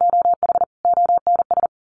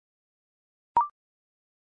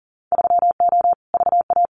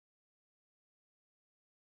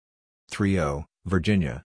 30,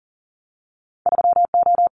 Virginia.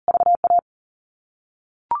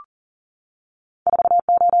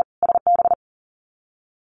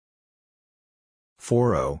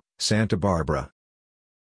 40, Santa Barbara.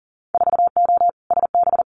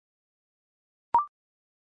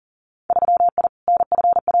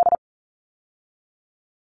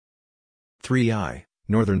 3I,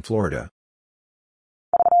 Northern Florida.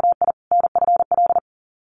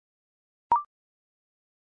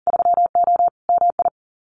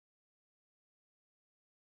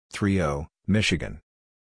 30, Michigan.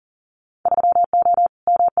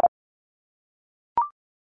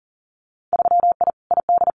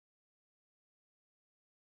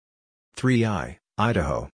 3I,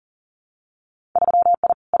 Idaho.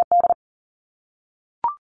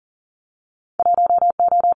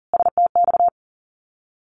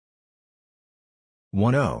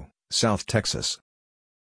 10, South Texas.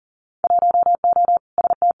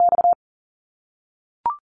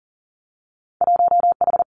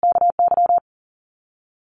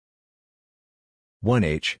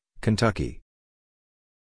 1H, Kentucky.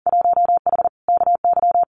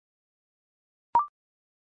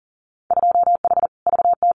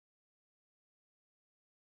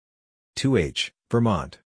 2H,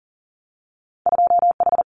 Vermont.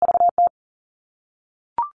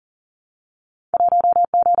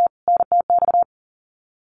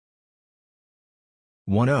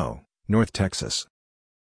 10, North Texas.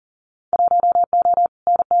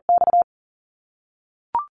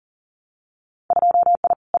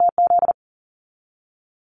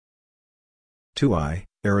 2I,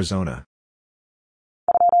 Arizona.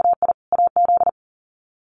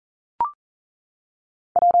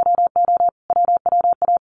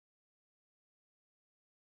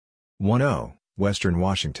 10, Western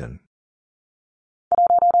Washington.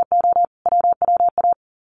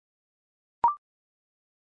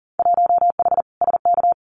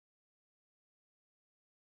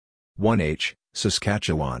 1H,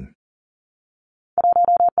 Saskatchewan.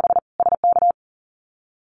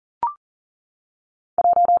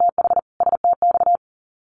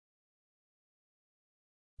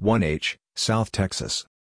 1H, South Texas.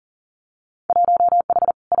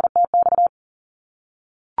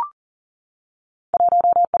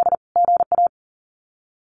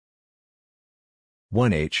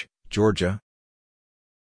 1H, Georgia.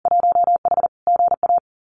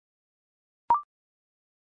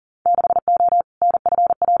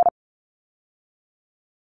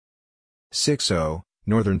 60,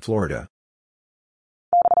 Northern Florida.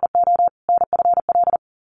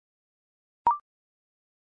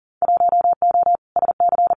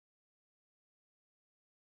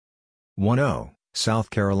 10, South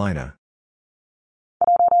Carolina.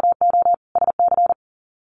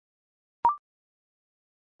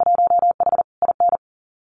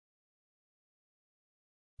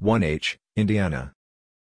 1H, Indiana.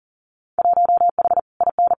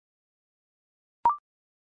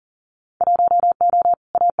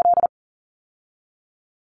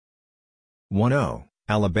 10,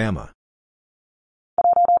 Alabama.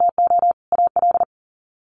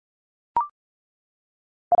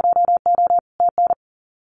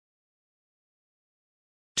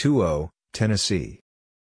 20, Tennessee.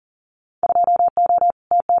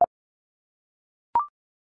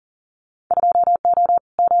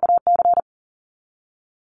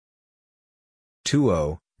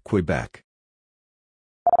 20, Quebec.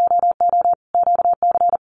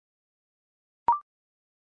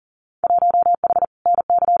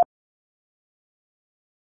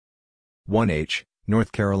 1H,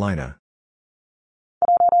 North Carolina.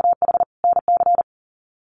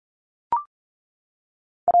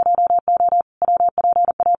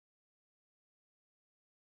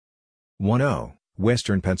 10,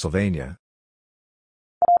 Western Pennsylvania.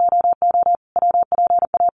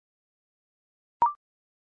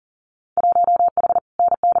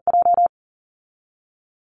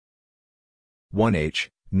 1H,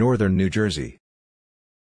 Northern New Jersey.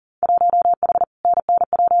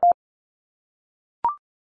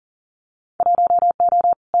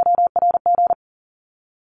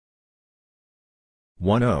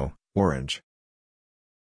 10, Orange.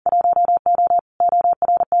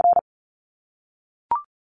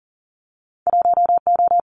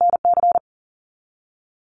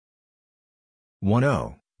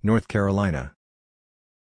 10, North Carolina.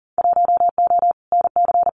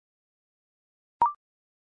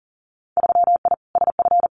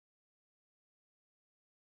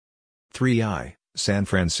 3I, San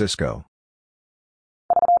Francisco.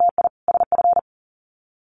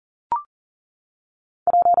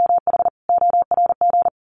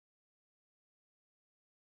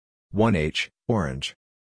 1H, Orange.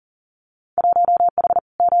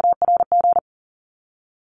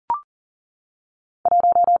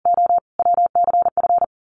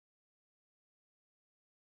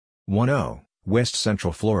 10, West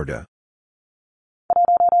Central Florida.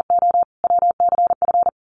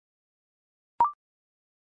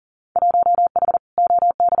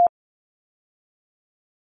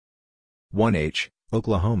 1H,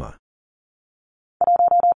 Oklahoma.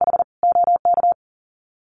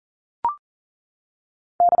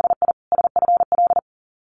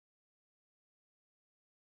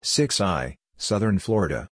 6I, Southern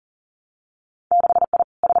Florida.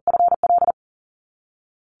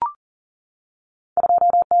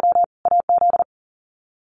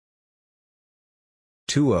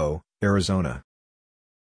 20, Arizona.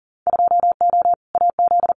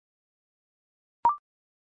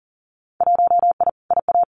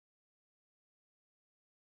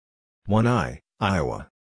 1I, Iowa.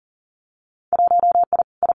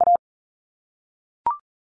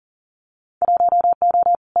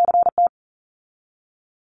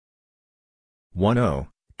 10,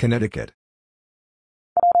 Connecticut.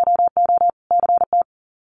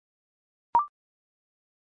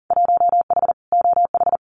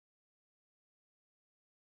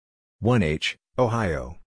 1H,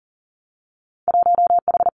 Ohio.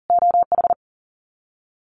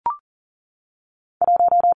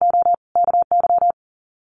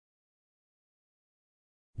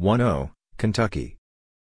 10, Kentucky.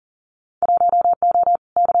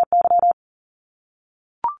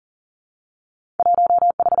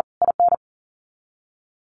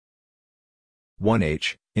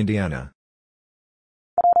 1H, Indiana.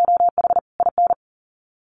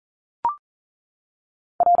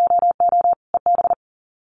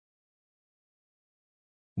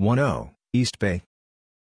 10, East Bay.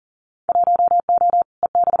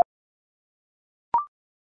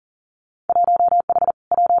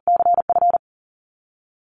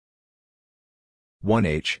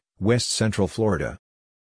 1H, West Central Florida.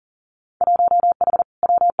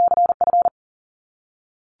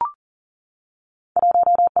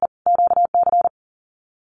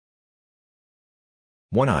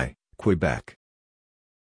 1I, Quebec.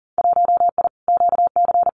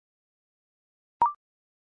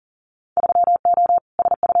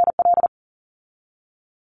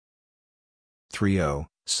 30,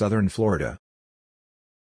 Southern Florida.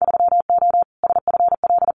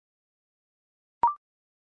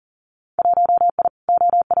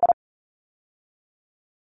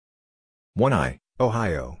 1I,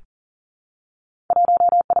 Ohio.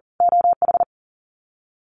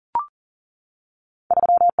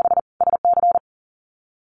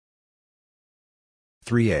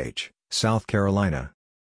 3H, South Carolina.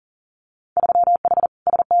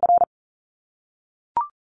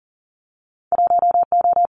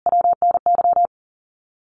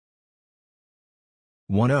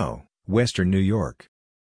 10, Western New York.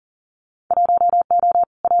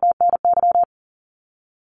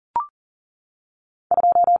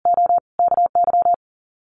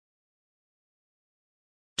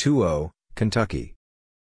 20, Kentucky.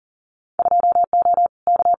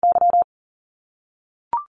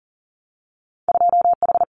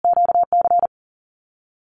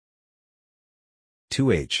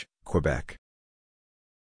 2H, Quebec.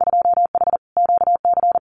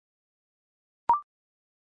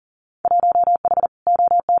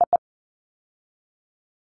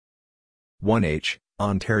 1H,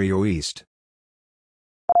 Ontario East.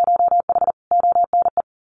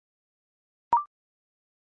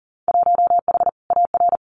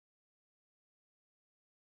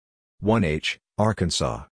 1H,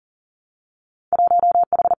 Arkansas.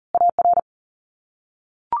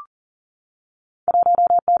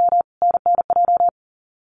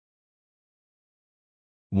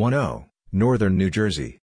 10, Northern New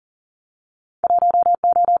Jersey.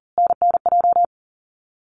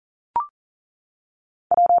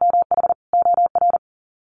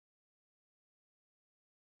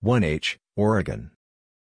 1H, Oregon.